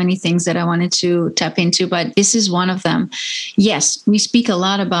mentioned so many things that I wanted to tap into, but this is one of them. Yes, we speak a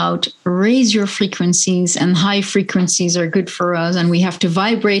lot about raise your frequencies, and high frequencies are good for us, and we have to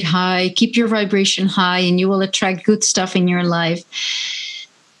vibrate high, keep your vibration high, and you will attract good stuff in your life.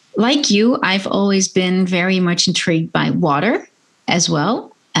 Like you, I've always been very much intrigued by water as well.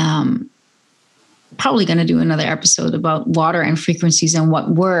 Probably going to do another episode about water and frequencies and what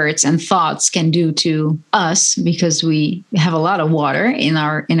words and thoughts can do to us, because we have a lot of water in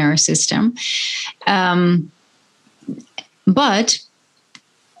our system. But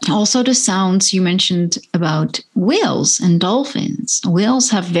also the sounds you mentioned about whales and dolphins. Whales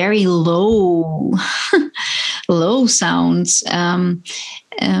have very low sounds. And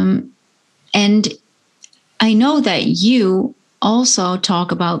I know that you also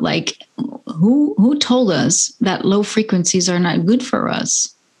talk about who told us that low frequencies are not good for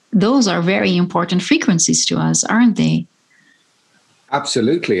us? Those are very important frequencies to us, aren't they?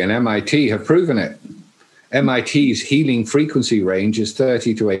 Absolutely. And MIT have proven it. MIT's healing frequency range is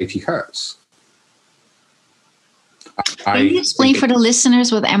 30 to 80 hertz. Can you explain for the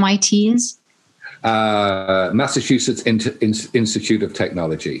listeners what MIT is? Massachusetts Institute of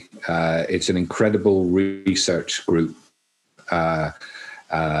Technology. It's an incredible research group.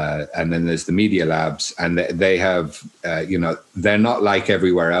 And then there's the Media Labs, and they have, they're not like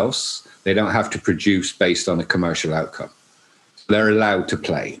everywhere else. They don't have to produce based on a commercial outcome. They're allowed to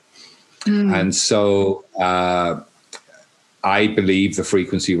play. And so I believe the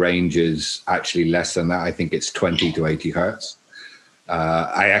frequency range is actually less than that. I think it's 20 to 80 hertz.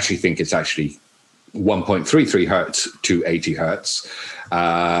 I actually think it's actually 1.33 hertz to 80 hertz.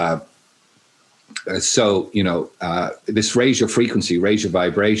 So, this raise your frequency, raise your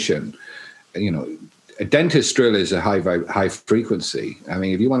vibration, a dentist drill is a high frequency. I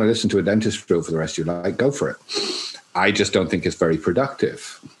mean, if you want to listen to a dentist drill for the rest of your life, go for it. I just don't think it's very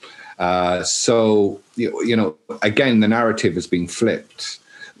productive. So, again, the narrative has been flipped.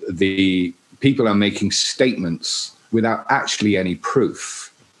 The people are making statements without actually any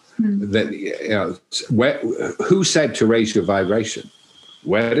proof. That who said to raise your vibration?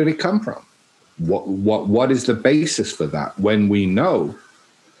 Where did it come from? What is the basis for that, when we know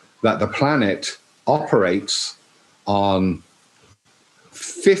that the planet operates on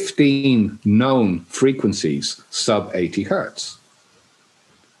 15 known frequencies sub 80 hertz?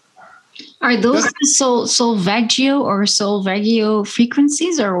 Are those the Solfeggio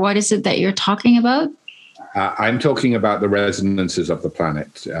frequencies, or what is it that you're talking about? I'm talking about the resonances of the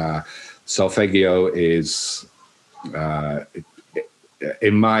planet. Solfeggio is,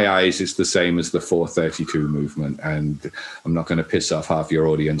 in my eyes, it's the same as the 432 movement. And I'm not going to piss off half your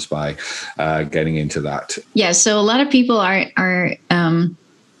audience by getting into that. Yeah, so a lot of people are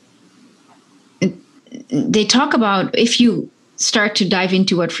they talk about, if you start to dive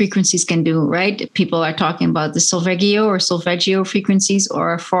into what frequencies can do, right? People are talking about the Solfeggio frequencies,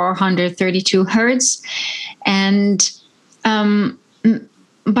 or 432 hertz. And,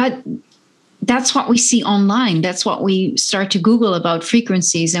 but that's what we see online. That's what we start to Google about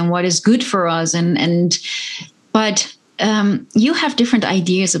frequencies and what is good for us. But you have different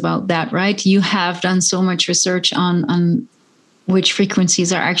ideas about that, right? You have done so much research on which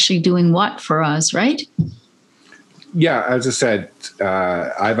frequencies are actually doing what for us, right? Yeah, as I said,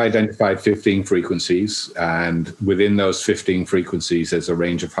 I've identified 15 frequencies, and within those 15 frequencies, there's a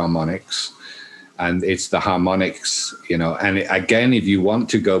range of harmonics, and it's the harmonics, and again, if you want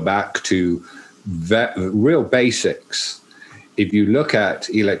to go back to the real basics, if you look at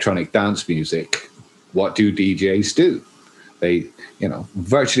electronic dance music, what do DJs do?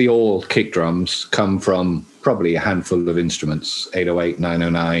 Virtually all kick drums come from probably a handful of instruments, 808,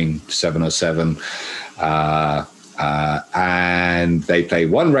 909, 707. And they play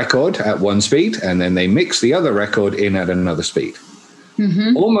one record at one speed, and then they mix the other record in at another speed.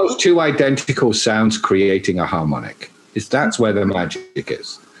 Mm-hmm. Almost two identical sounds creating a harmonic. That's where the magic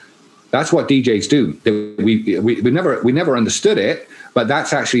is. That's what DJs do. We never understood it, but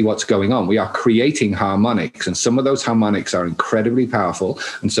that's actually what's going on. We are creating harmonics, and some of those harmonics are incredibly powerful,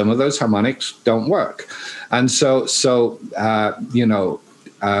 and some of those harmonics don't work. And so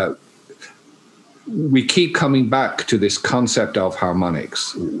we keep coming back to this concept of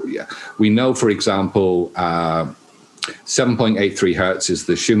harmonics. We know, for example, 7.83 hertz is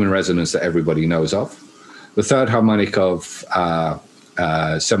the Schumann resonance that everybody knows of. The third harmonic of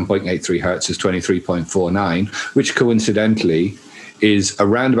 7.83 hertz is 23.49, which coincidentally is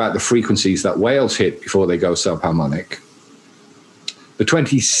around about the frequencies that whales hit before they go subharmonic. The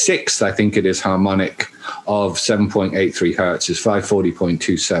 26th, I think it is, harmonic of 7.83 hertz is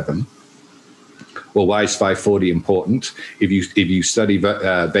 540.27. Well, why is 540 important? If you study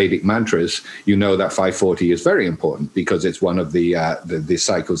Vedic mantras, you know that 540 is very important because it's one of the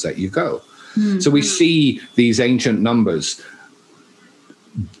cycles that you go. Mm-hmm. So we see these ancient numbers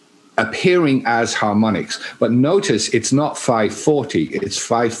appearing as harmonics, but notice it's not 540, it's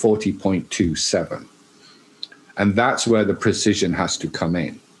 540.27. And that's where the precision has to come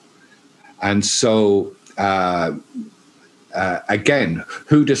in. And so, again,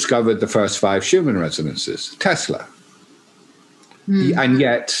 who discovered the first 5 Schumann resonances? Tesla. Mm. And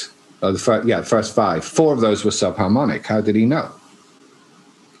yet, the first 5, 4 of those were subharmonic. How did he know?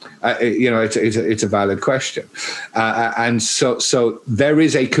 It's a valid question. And so there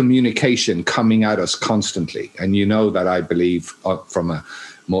is a communication coming at us constantly. And you know that I believe from a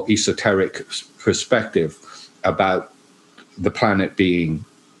more esoteric perspective about the planet being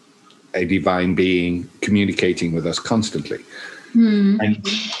a divine being communicating with us constantly. And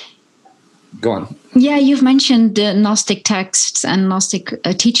go on. Yeah, you've mentioned the Gnostic texts and Gnostic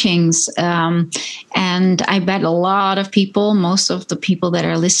teachings. And I bet a lot of people, most of the people that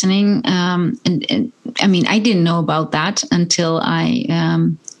are listening, and I mean, I didn't know about that until I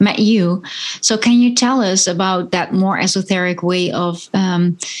met you. So can you tell us about that more esoteric way of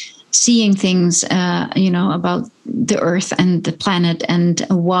seeing things, about the Earth and the planet, and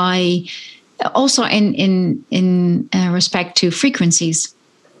why, also in respect to frequencies?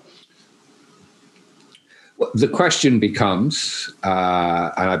 Well, the question becomes,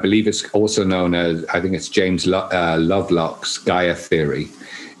 and I believe it's also known as, I think it's James Lovelock's Gaia theory,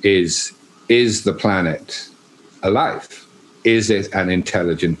 is the planet alive? Is it an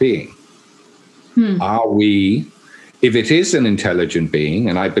intelligent being? Are we, if it is an intelligent being,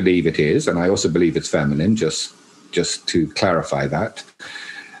 and I believe it is, and I also believe it's feminine, just to clarify that,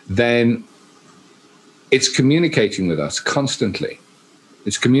 then it's communicating with us constantly.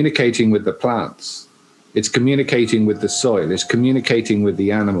 It's communicating with the plants. It's communicating with the soil. It's communicating with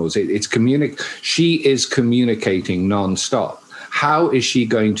the animals. She is communicating nonstop. How is she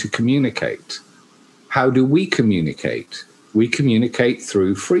going to communicate? How do we communicate? We communicate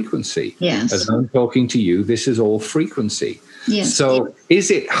through frequency. Yes. As I'm talking to you, this is all frequency. Yes. So is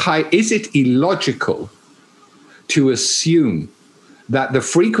it illogical to assume that the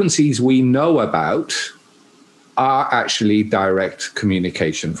frequencies we know about are actually direct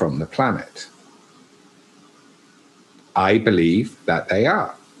communication from the planet? I believe that they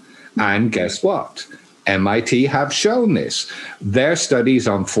are. And guess what? MIT have shown this. Their studies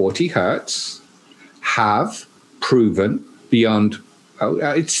on 40 hertz have proven beyond,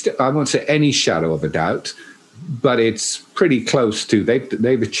 I won't say any shadow of a doubt, but it's pretty close to,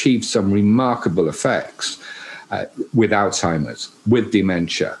 they've achieved some remarkable effects with Alzheimer's, with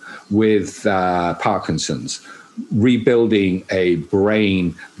dementia, with Parkinson's, rebuilding a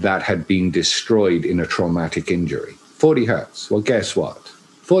brain that had been destroyed in a traumatic injury. 40 hertz. Well, guess what?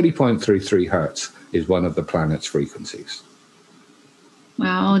 40.33 hertz is one of the planet's frequencies.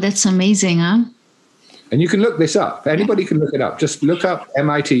 Wow, that's amazing, huh? And you can look this up. Anybody can look it up. Just look up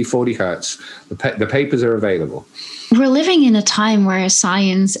MIT 40 hertz. The papers are available. We're living in a time where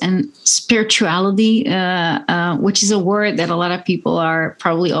science and spirituality, which is a word that a lot of people are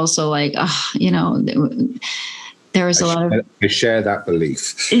probably also like, there is a lot of... I share that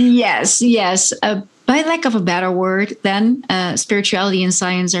belief. Yes. By lack of a better word, then spirituality and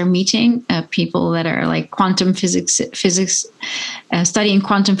science are meeting. People that are like quantum physics, studying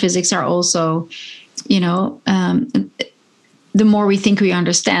quantum physics are also, the more we think we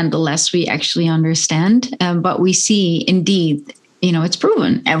understand, the less we actually understand. But we see indeed it's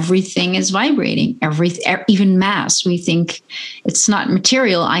proven everything is vibrating. Even mass, we think it's not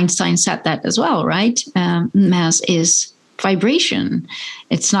material. Einstein said that as well, right? Mass is vibration.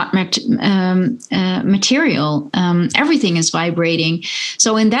 It's not material. Everything is vibrating.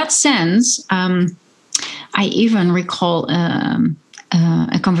 So in that sense, I even recall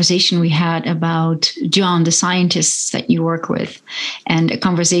a conversation we had about John, the scientist that you work with, and a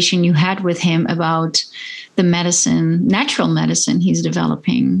conversation you had with him about the natural medicine he's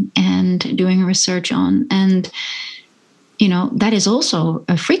developing and doing research on. And, that is also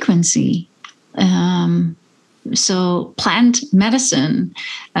a frequency. So plant medicine,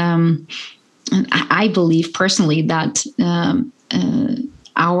 and I believe personally that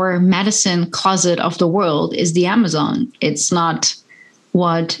our medicine closet of the world is the Amazon. It's not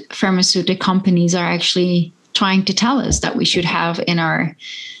what pharmaceutical companies are actually trying to tell us that we should have in our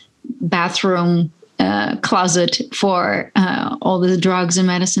bathroom closet for all the drugs and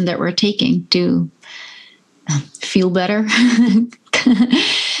medicine that we're taking to feel better.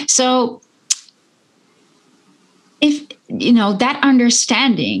 So if, that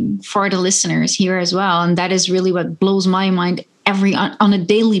understanding for the listeners here as well, and that is really what blows my mind on a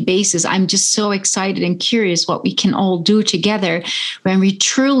daily basis. I'm just so excited and curious what we can all do together when we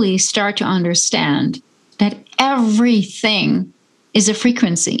truly start to understand that everything is a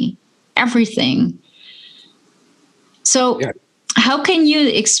frequency. Everything. So how can you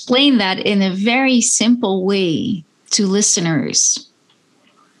explain that in a very simple way to listeners?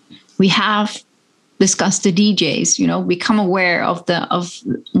 We have discussed the DJs, become aware of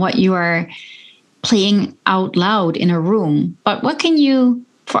what you are playing out loud in a room. But what can you,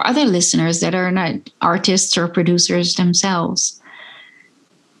 for other listeners that are not artists or producers themselves,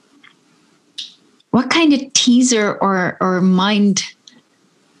 what kind of teaser or mind,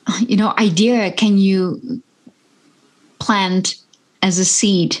 idea can you plant as a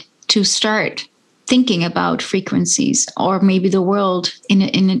seed to start thinking about frequencies, or maybe the world in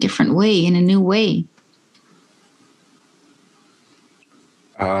a different way, in a new way?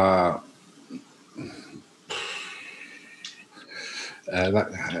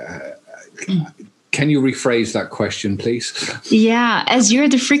 Can you rephrase that question, please? Yeah, as you're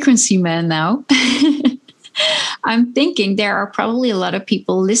the frequency man now, I'm thinking there are probably a lot of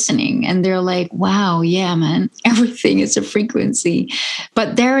people listening and they're like, wow, yeah, man, everything is a frequency.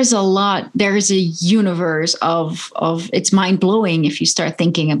 But there is a universe of it's mind blowing if you start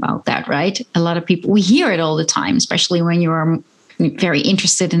thinking about that, right? A lot of people, we hear it all the time, especially when you are very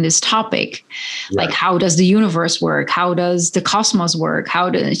interested in this topic. Right. Like, how does the universe work? How does the cosmos work?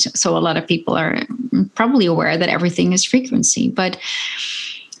 So a lot of people are probably aware that everything is frequency, but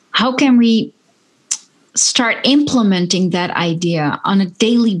how can we start implementing that idea on a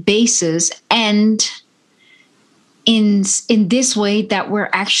daily basis, and in this way that we're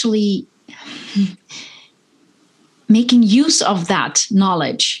actually making use of that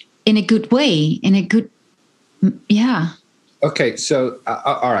knowledge in a good way, Okay, so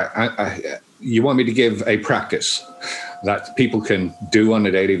all right, you want me to give a practice that people can do on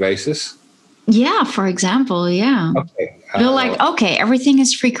a daily basis? Yeah, for example, yeah. Okay. They're okay, everything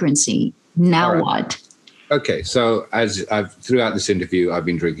is frequency. Now right. What? Okay, so as throughout this interview, I've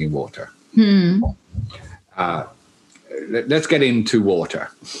been drinking water. Let's get into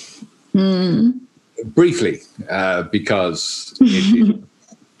water briefly, because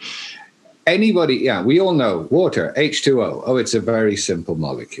anybody, we all know water, H2O. Oh, it's a very simple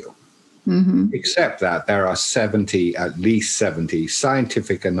molecule. Except that there are at least 70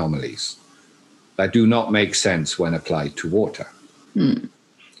 scientific anomalies that do not make sense when applied to water.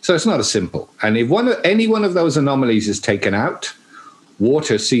 So it's not as simple. And if any one of those anomalies is taken out,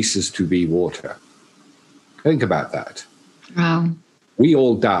 water ceases to be water. Think about that. Wow. We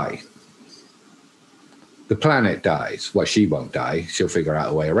all die. The planet dies. Well, she won't die. She'll figure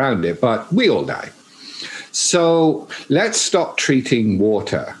out a way around it, but we all die. So let's stop treating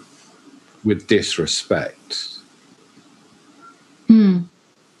water with disrespect.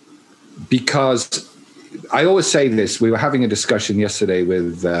 Because I always say this. We were having a discussion yesterday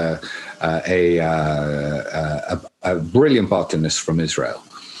with a brilliant botanist from Israel.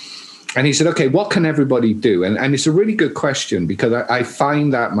 And he said, okay, what can everybody do? And it's a really good question, because I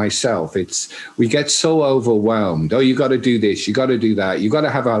find that myself. We get so overwhelmed. Oh, you got to do this. You got to do that. You got to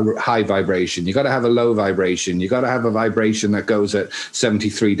have a high vibration. You got to have a low vibration. You got to have a vibration that goes at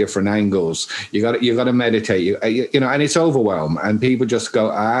 73 different angles. You got to meditate. And it's overwhelmed. And people just go,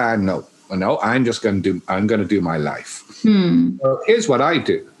 no, I'm going to do my life. So here's what I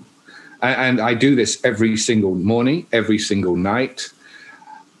do. And I do this every single morning, every single night.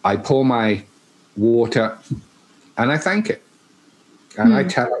 I pour my water and I thank it. And I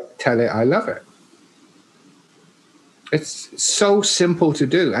tell it I love it. It's so simple to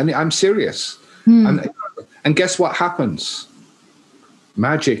do. And I'm serious. And guess what happens?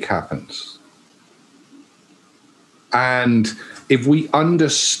 Magic happens. And if we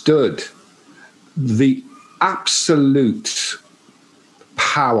understood the absolute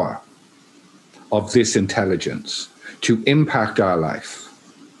power of this intelligence to impact our life,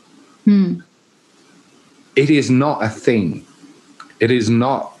 it is not a thing. It is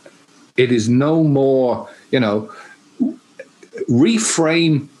no more,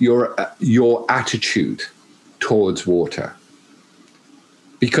 reframe your attitude towards water,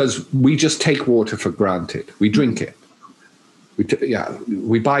 because we just take water for granted. We drink it.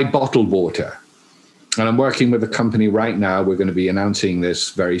 We buy bottled water. And I'm working with a company right now. We're going to be announcing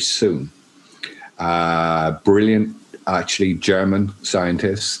this very soon. Brilliant, actually, German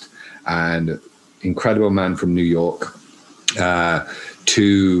scientist and incredible man from New York,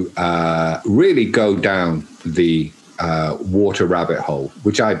 to really go down the water rabbit hole,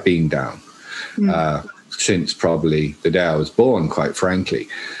 which I've been down since probably the day I was born, quite frankly.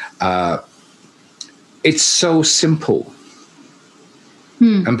 It's so simple.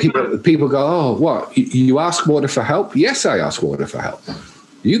 And people go, oh, what? You ask water for help? Yes, I ask water for help.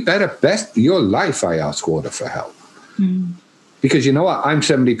 You better bet your life I ask water for help. Because you know what? I'm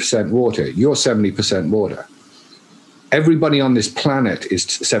 70% water. You're 70% water. Everybody on this planet is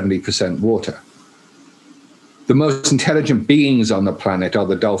 70% water. The most intelligent beings on the planet are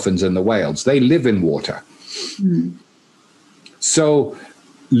the dolphins and the whales. They live in water. So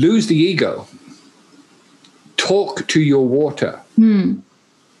lose the ego. Talk to your water.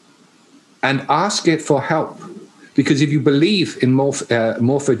 And ask it for help. Because if you believe in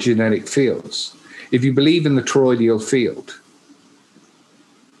morphogenetic fields, if you believe in the toroidal field,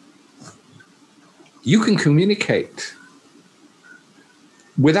 you can communicate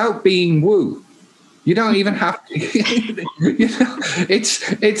without being woo. You don't even have to.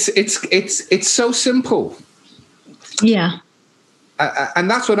 It's so simple. Yeah. And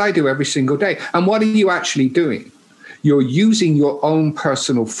that's what I do every single day. And what are you actually doing? You're using your own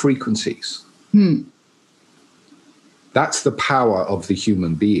personal frequencies. That's the power of the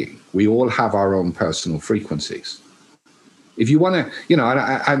human being. We all have our own personal frequencies. If you want to,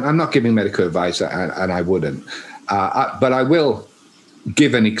 I'm not giving medical advice, and I wouldn't, but I will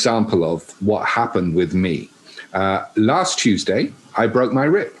give an example of what happened with me. Last Tuesday, I broke my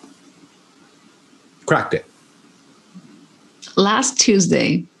rib. Cracked it. Last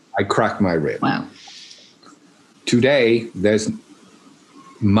Tuesday? I cracked my rib. Wow. Today, there's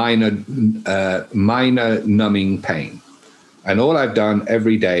minor numbing pain. And all I've done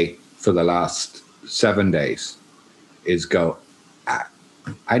every day for the last 7 days is go,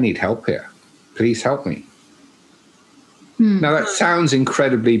 I need help here. Please help me. Now, that sounds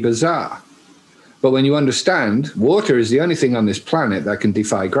incredibly bizarre. But when you understand, water is the only thing on this planet that can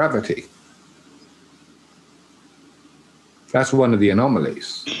defy gravity. That's one of the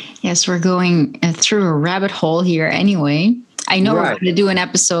anomalies. Yes, we're going through a rabbit hole here anyway. I know we're going to do an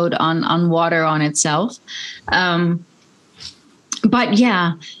episode on water on itself. But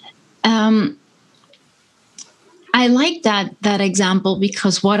yeah, I like that example,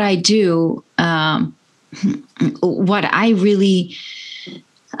 because what I do, what I really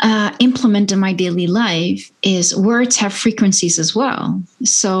implement in my daily life is words have frequencies as well.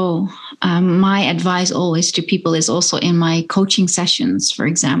 So my advice always to people is also in my coaching sessions, for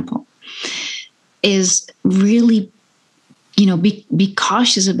example, is really, be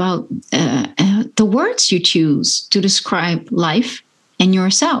cautious about the words you choose to describe life and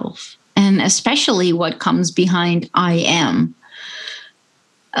yourself, and especially what comes behind I am.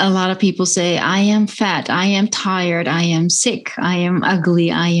 A lot of people say, I am fat, I am tired, I am sick, I am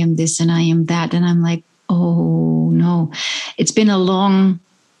ugly, I am this and I am that. And I'm like, oh no, it's been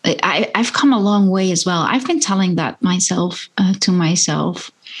I've come a long way as well. I've been telling that to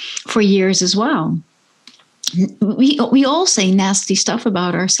myself for years as well. We all say nasty stuff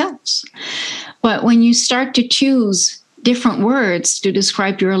about ourselves. But when you start to choose different words to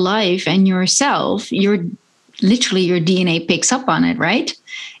describe your life and yourself, your DNA picks up on it, right?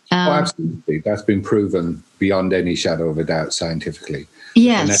 Absolutely. That's been proven beyond any shadow of a doubt scientifically.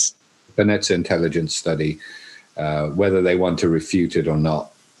 Yes. Binet's intelligence study, whether they want to refute it or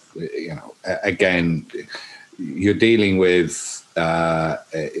not, again, you're dealing with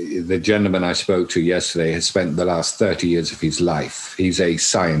the gentleman I spoke to yesterday has spent the last 30 years of his life. He's a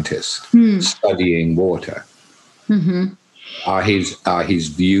scientist studying water. Are his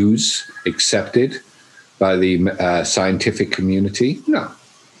views accepted by the scientific community? No.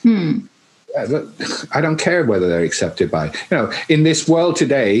 I don't care whether they're accepted by, in this world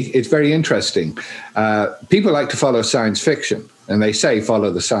today, it's very interesting. People like to follow science fiction and they say,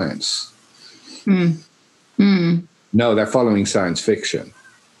 follow the science. No, they're following science fiction.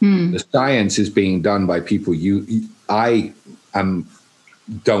 The science is being done by people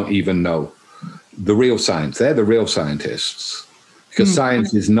don't even know the real science. They're the real scientists, because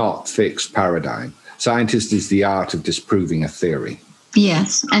science is not fixed paradigm. Scientist is the art of disproving a theory.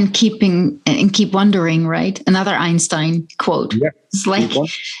 Yes, and keep wondering, right? Another Einstein quote. Yeah. It's like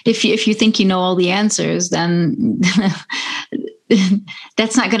if you think you know all the answers, then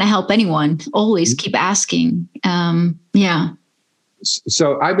that's not going to help anyone. Always keep asking.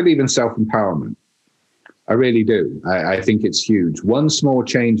 So I believe in self-empowerment. I really do. I think it's huge. One small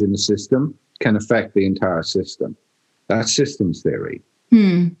change in the system can affect the entire system. That's systems theory.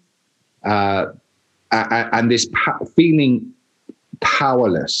 And this feeling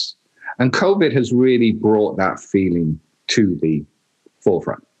powerless. And COVID has really brought that feeling to the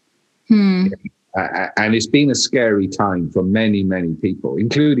forefront. And it's been a scary time for many, many people,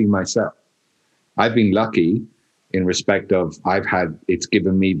 including myself. I've been lucky in respect of it's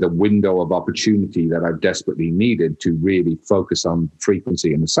given me the window of opportunity that I've desperately needed to really focus on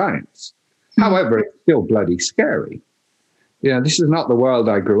frequency and the science. However, it's still bloody scary. This is not the world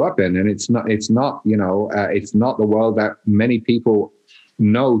I grew up in, and it's not the world that many people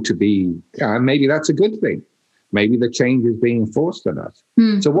know to be. Maybe that's a good thing. Maybe the change is being forced on us.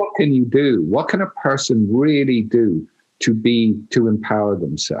 So what can you do? What can a person really do to empower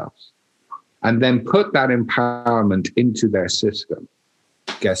themselves? And then put that empowerment into their system.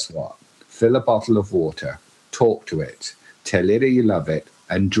 Guess what? Fill a bottle of water, talk to it, tell it you love it,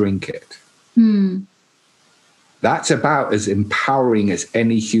 and drink it. That's about as empowering as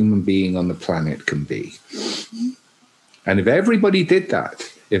any human being on the planet can be. And if everybody did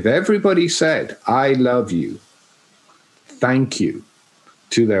that, if everybody said, I love you, thank you,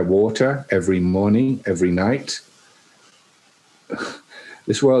 to their water every morning, every night,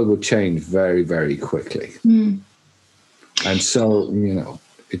 this world will change very, very quickly. And so,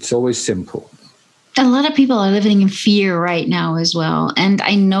 it's always simple. A lot of people are living in fear right now as well. And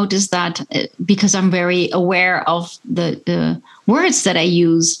I noticed that because I'm very aware of the words that I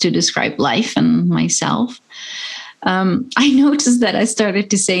use to describe life and myself. I noticed that I started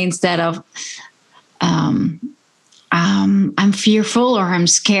to say, instead of I'm fearful, or I'm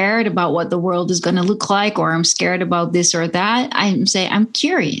scared about what the world is going to look like, or I'm scared about this or that, I'm saying I'm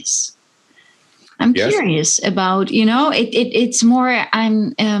curious. I'm curious about, it's more,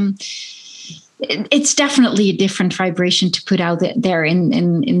 it's definitely a different vibration to put out there in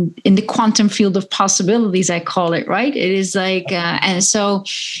the quantum field of possibilities, I call it, right? It is like, and so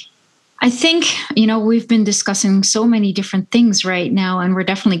I think, we've been discussing so many different things right now, and we're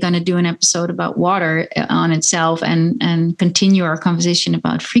definitely going to do an episode about water on itself and continue our conversation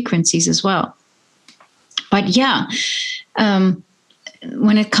about frequencies as well. But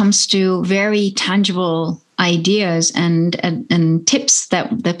when it comes to very tangible ideas and tips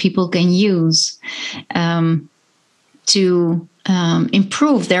that people can use to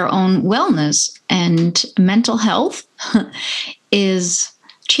improve their own wellness and mental health is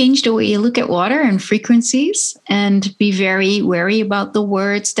change the way you look at water and frequencies, and be very wary about the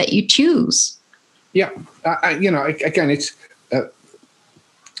words that you choose. Again, it's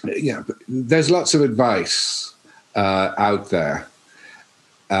there's lots of advice out there.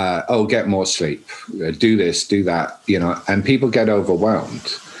 Get more sleep, do this, do that, and people get overwhelmed.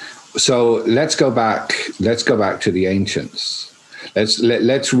 So let's go back to the ancients.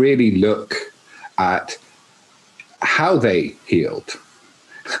 Let's really look at how they healed.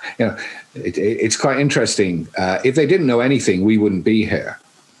 It's quite interesting. If they didn't know anything, we wouldn't be here.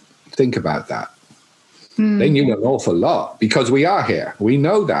 Think about that. They knew an awful lot, because we are here. We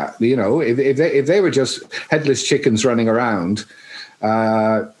know that. If they were just headless chickens running around,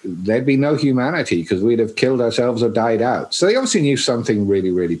 there'd be no humanity, because we'd have killed ourselves or died out. So they obviously knew something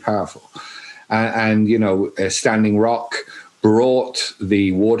really, really powerful. And Standing Rock brought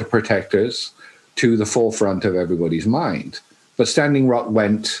the water protectors to the forefront of everybody's mind. But Standing Rock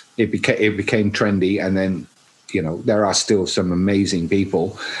it became trendy, and then, there are still some amazing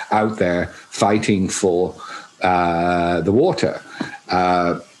people out there fighting for the water.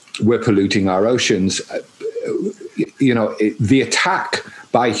 We're polluting our oceans. The attack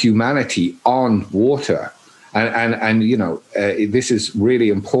by humanity on water, and this is really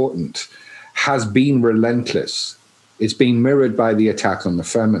important, has been relentless. It's been mirrored by the attack on the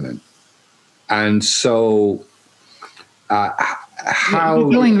feminine. And so how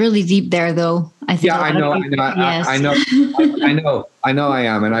you're going really deep there, though. I think. Yeah, I know. Yes. I know I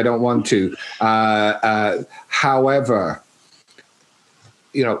am, and I don't want to. However,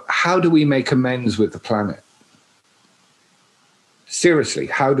 how do we make amends with the planet? Seriously,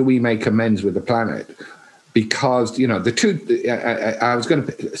 how do we make amends with the planet? Because, the two, I was going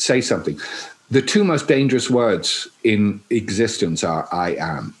to say something. The two most dangerous words in existence are I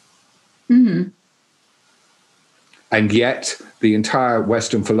am. Mm-hmm. And yet the entire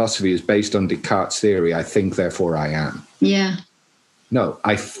Western philosophy is based on Descartes' theory, I think, therefore I am. Yeah. No,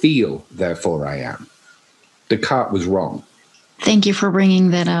 I feel, therefore I am. Descartes was wrong. Thank you for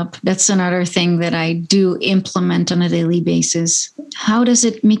bringing that up. That's another thing that I do implement on a daily basis. How does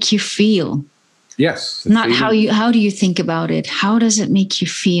it make you feel? Yes. Not how do you think about it? How does it make you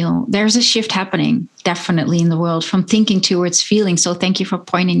feel? There's a shift happening definitely in the world from thinking towards feeling. So thank you for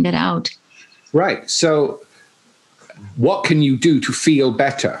pointing that out. Right. So what can you do to feel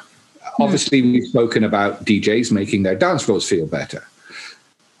better? Obviously, we've spoken about DJs making their dance floors feel better.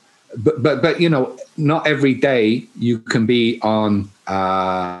 But not every day you can be on,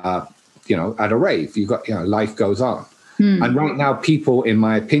 at a rave. You've got, life goes on. And right now, people, in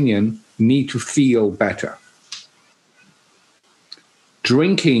my opinion, need to feel better.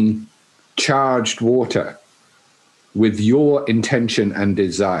 Drinking charged water with your intention and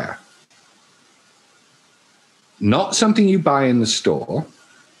desire. Not something you buy in the store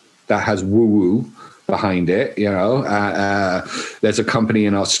that has woo-woo behind it. There's a company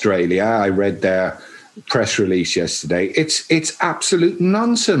in Australia. I read their press release yesterday. It's absolute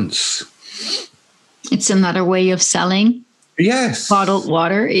nonsense. It's another way of selling. Yes. Bottled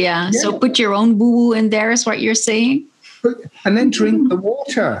water. Yeah. So put your own woo-woo in there is what you're saying. And then drink the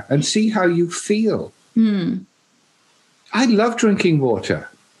water and see how you feel. I love drinking water.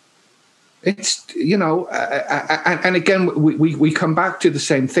 It's, and again, we come back to the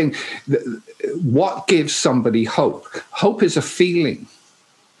same thing. What gives somebody hope? Hope is a feeling.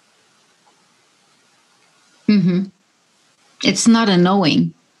 Mm-hmm. It's not a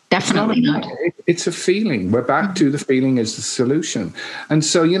knowing. Definitely not. It's a feeling. We're back to the feeling is the solution. And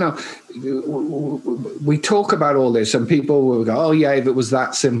so, we talk about all this and people will go, oh, yeah, if it was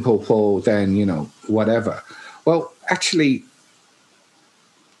that simple, Paul, then, whatever. Well, actually,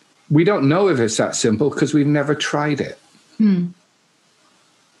 we don't know if it's that simple because we've never tried it. Can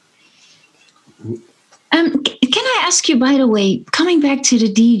I ask you, by the way, coming back to the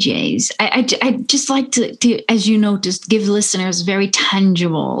DJs, I just like to, as you know, just give listeners very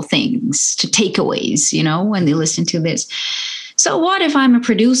tangible things to takeaways, when they listen to this. So what if I'm a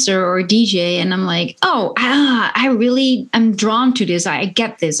producer or a DJ and I'm like, I really am drawn to this. I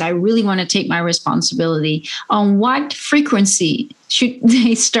get this. I really want to take my responsibility. On what frequency should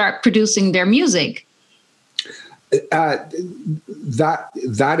they start producing their music? That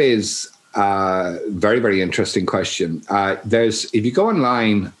is a very, very interesting question. If you go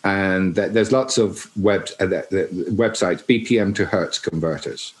online and there's lots of websites, BPM to Hertz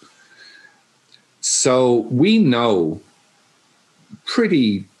converters. So we know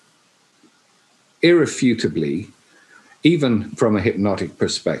pretty irrefutably, even from a hypnotic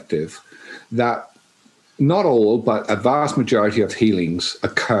perspective, that not all, but a vast majority of healings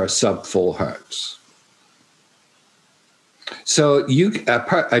occur sub 4 hertz. So a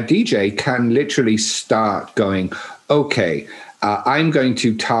DJ can literally start going, okay, I'm going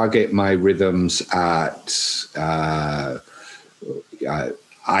to target my rhythms at,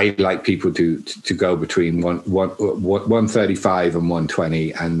 I like people to go between 135 and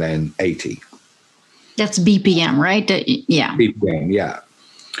 120 and then 80. That's BPM, right? Yeah. BPM, yeah.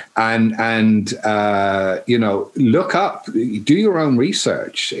 And look up, do your own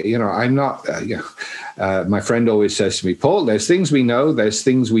research. I'm not, my friend always says to me, Paul, there's things we know, there's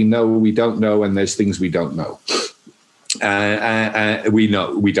things we know we don't know, and there's things we don't know. We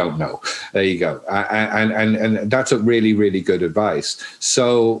don't know. There you go. And that's a really, really good advice.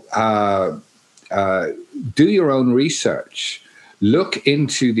 So do your own research. Look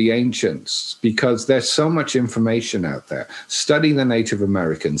into the ancients because there's so much information out there. Study the Native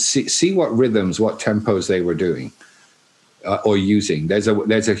Americans. See what rhythms, what tempos they were doing or using. There's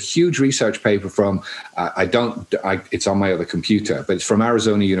a huge research paper from it's on my other computer, but it's from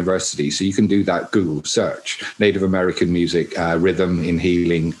Arizona University. So you can do that Google search, Native American music, rhythm in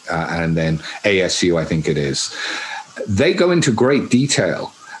healing, and then ASU, I think it is. They go into great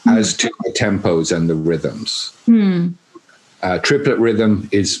detail as to the tempos and the rhythms. Triplet rhythm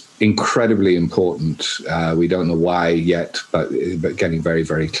is incredibly important. We don't know why yet, but getting very,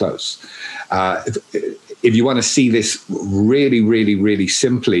 very close. If you want to see this really, really, really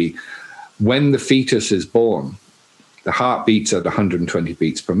simply, when the fetus is born, The heart beats at 120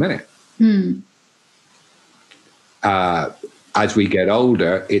 beats per minute. As we get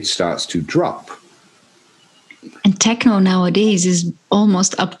older, it starts to drop. And techno nowadays is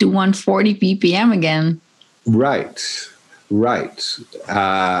almost up to 140 BPM again. Right.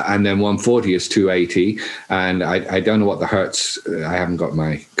 And then 140 is 280. And I don't know what the hertz, I haven't got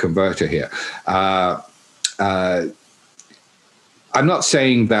my converter here. I'm not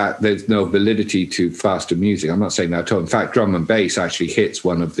saying that there's no validity to faster music. I'm not saying that at all. In fact, drum and bass actually hits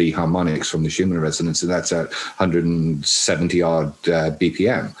one of the harmonics from the Schumann resonance, and that's at 170 odd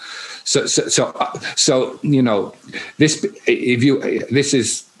BPM. So you know, this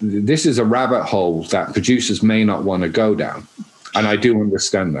is a rabbit hole that producers may not want to go down, and I do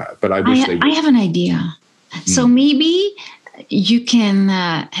understand that. But I wish they would. I have an idea. So maybe you can,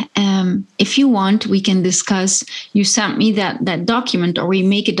 if you want, we can discuss. You sent me that document, or we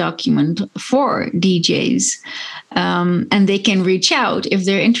make a document for DJs, and they can reach out if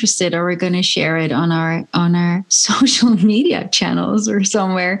they're interested, or we're going to share it on our social media channels or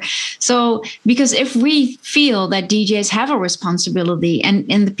somewhere. So, because if we feel that DJs have a responsibility,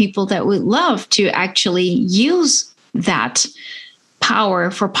 and the people that would love to actually use that power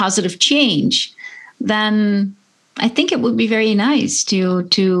for positive change, then I think it would be very nice to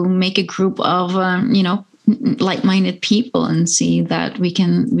make a group of like-minded people and see that we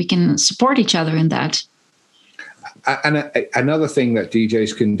can support each other in that. And another thing that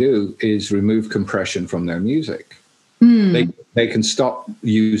DJs can do is remove compression from their music. They can stop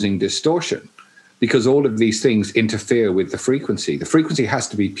using distortion, because all of these things interfere with the frequency. The frequency has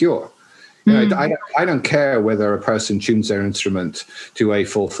to be pure. You know, I don't care whether a person tunes their instrument to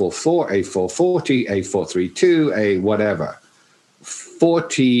A444, A440, A432, A whatever.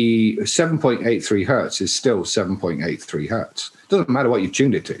 7.83 hertz is still 7.83 hertz. It doesn't matter what you've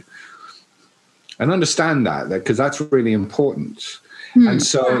tuned it to. And understand that because that's really important. And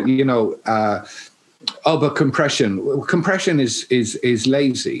so, you know, but compression is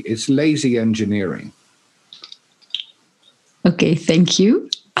lazy. It's lazy engineering. Okay, thank you.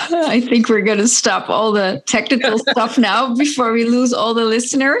 I think we're going to stop all the technical stuff now before we lose all the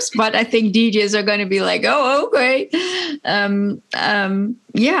listeners. But I think DJs are going to be like, oh, okay.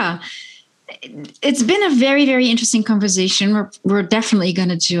 Yeah. It's been a very, very interesting conversation. We're definitely going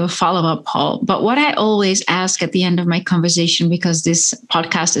to do a follow-up, Paul. But what I always ask at the end of my conversation, because this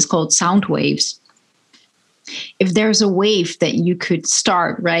podcast is called Sound Waves, if there's a wave that you could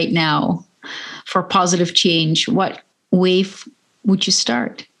start right now for positive change, what wave would you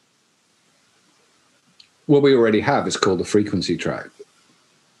start? What we already have is called the frequency track.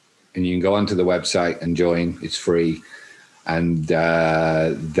 And you can go onto the website and join. It's free. And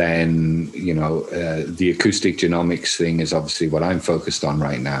then, you know, the acoustic genomics thing is obviously what I'm focused on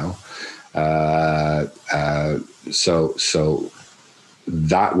right now. So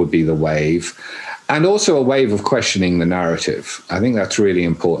that would be the wave. And also a wave of questioning the narrative. I think that's really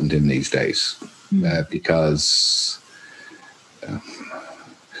important in these days because...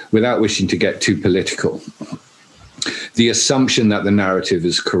 without wishing to get too political, the assumption that the narrative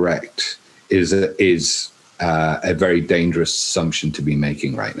is correct is a very dangerous assumption to be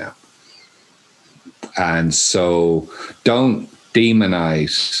making right now. And so don't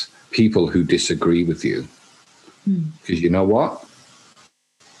demonize people who disagree with you, because you know what?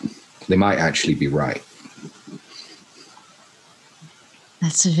 They might actually be right.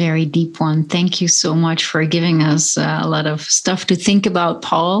 That's a very deep one. Thank you so much for giving us a lot of stuff to think about,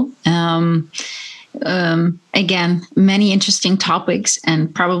 Paul. Again, many interesting topics,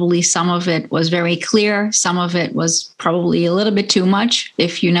 and probably some of it was very clear. Some of it was probably a little bit too much.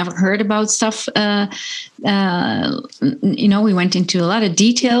 If you never heard about stuff, you know, we went into a lot of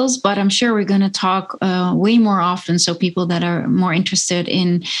details, but I'm sure we're going to talk way more often. So people that are more interested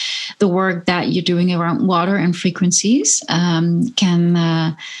in the work that you're doing around water and frequencies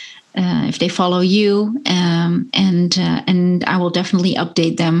can, if they follow you, and I will definitely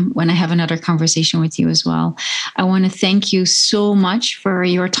update them when I have another conversation with you as well. I want to thank you so much for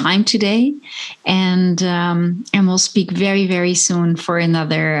your time today, and we'll speak very, very soon for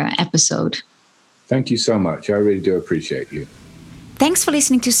another episode. Thank you so much. I really do appreciate you. Thanks for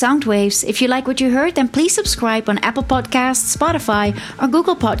listening to Soundwaves. If you like what you heard, then please subscribe on Apple Podcasts, Spotify, or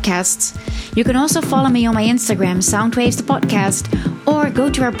Google Podcasts. You can also follow me on my Instagram, Soundwaves the Podcast, or go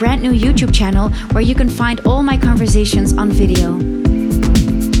to our brand new YouTube channel where you can find all my conversations on video.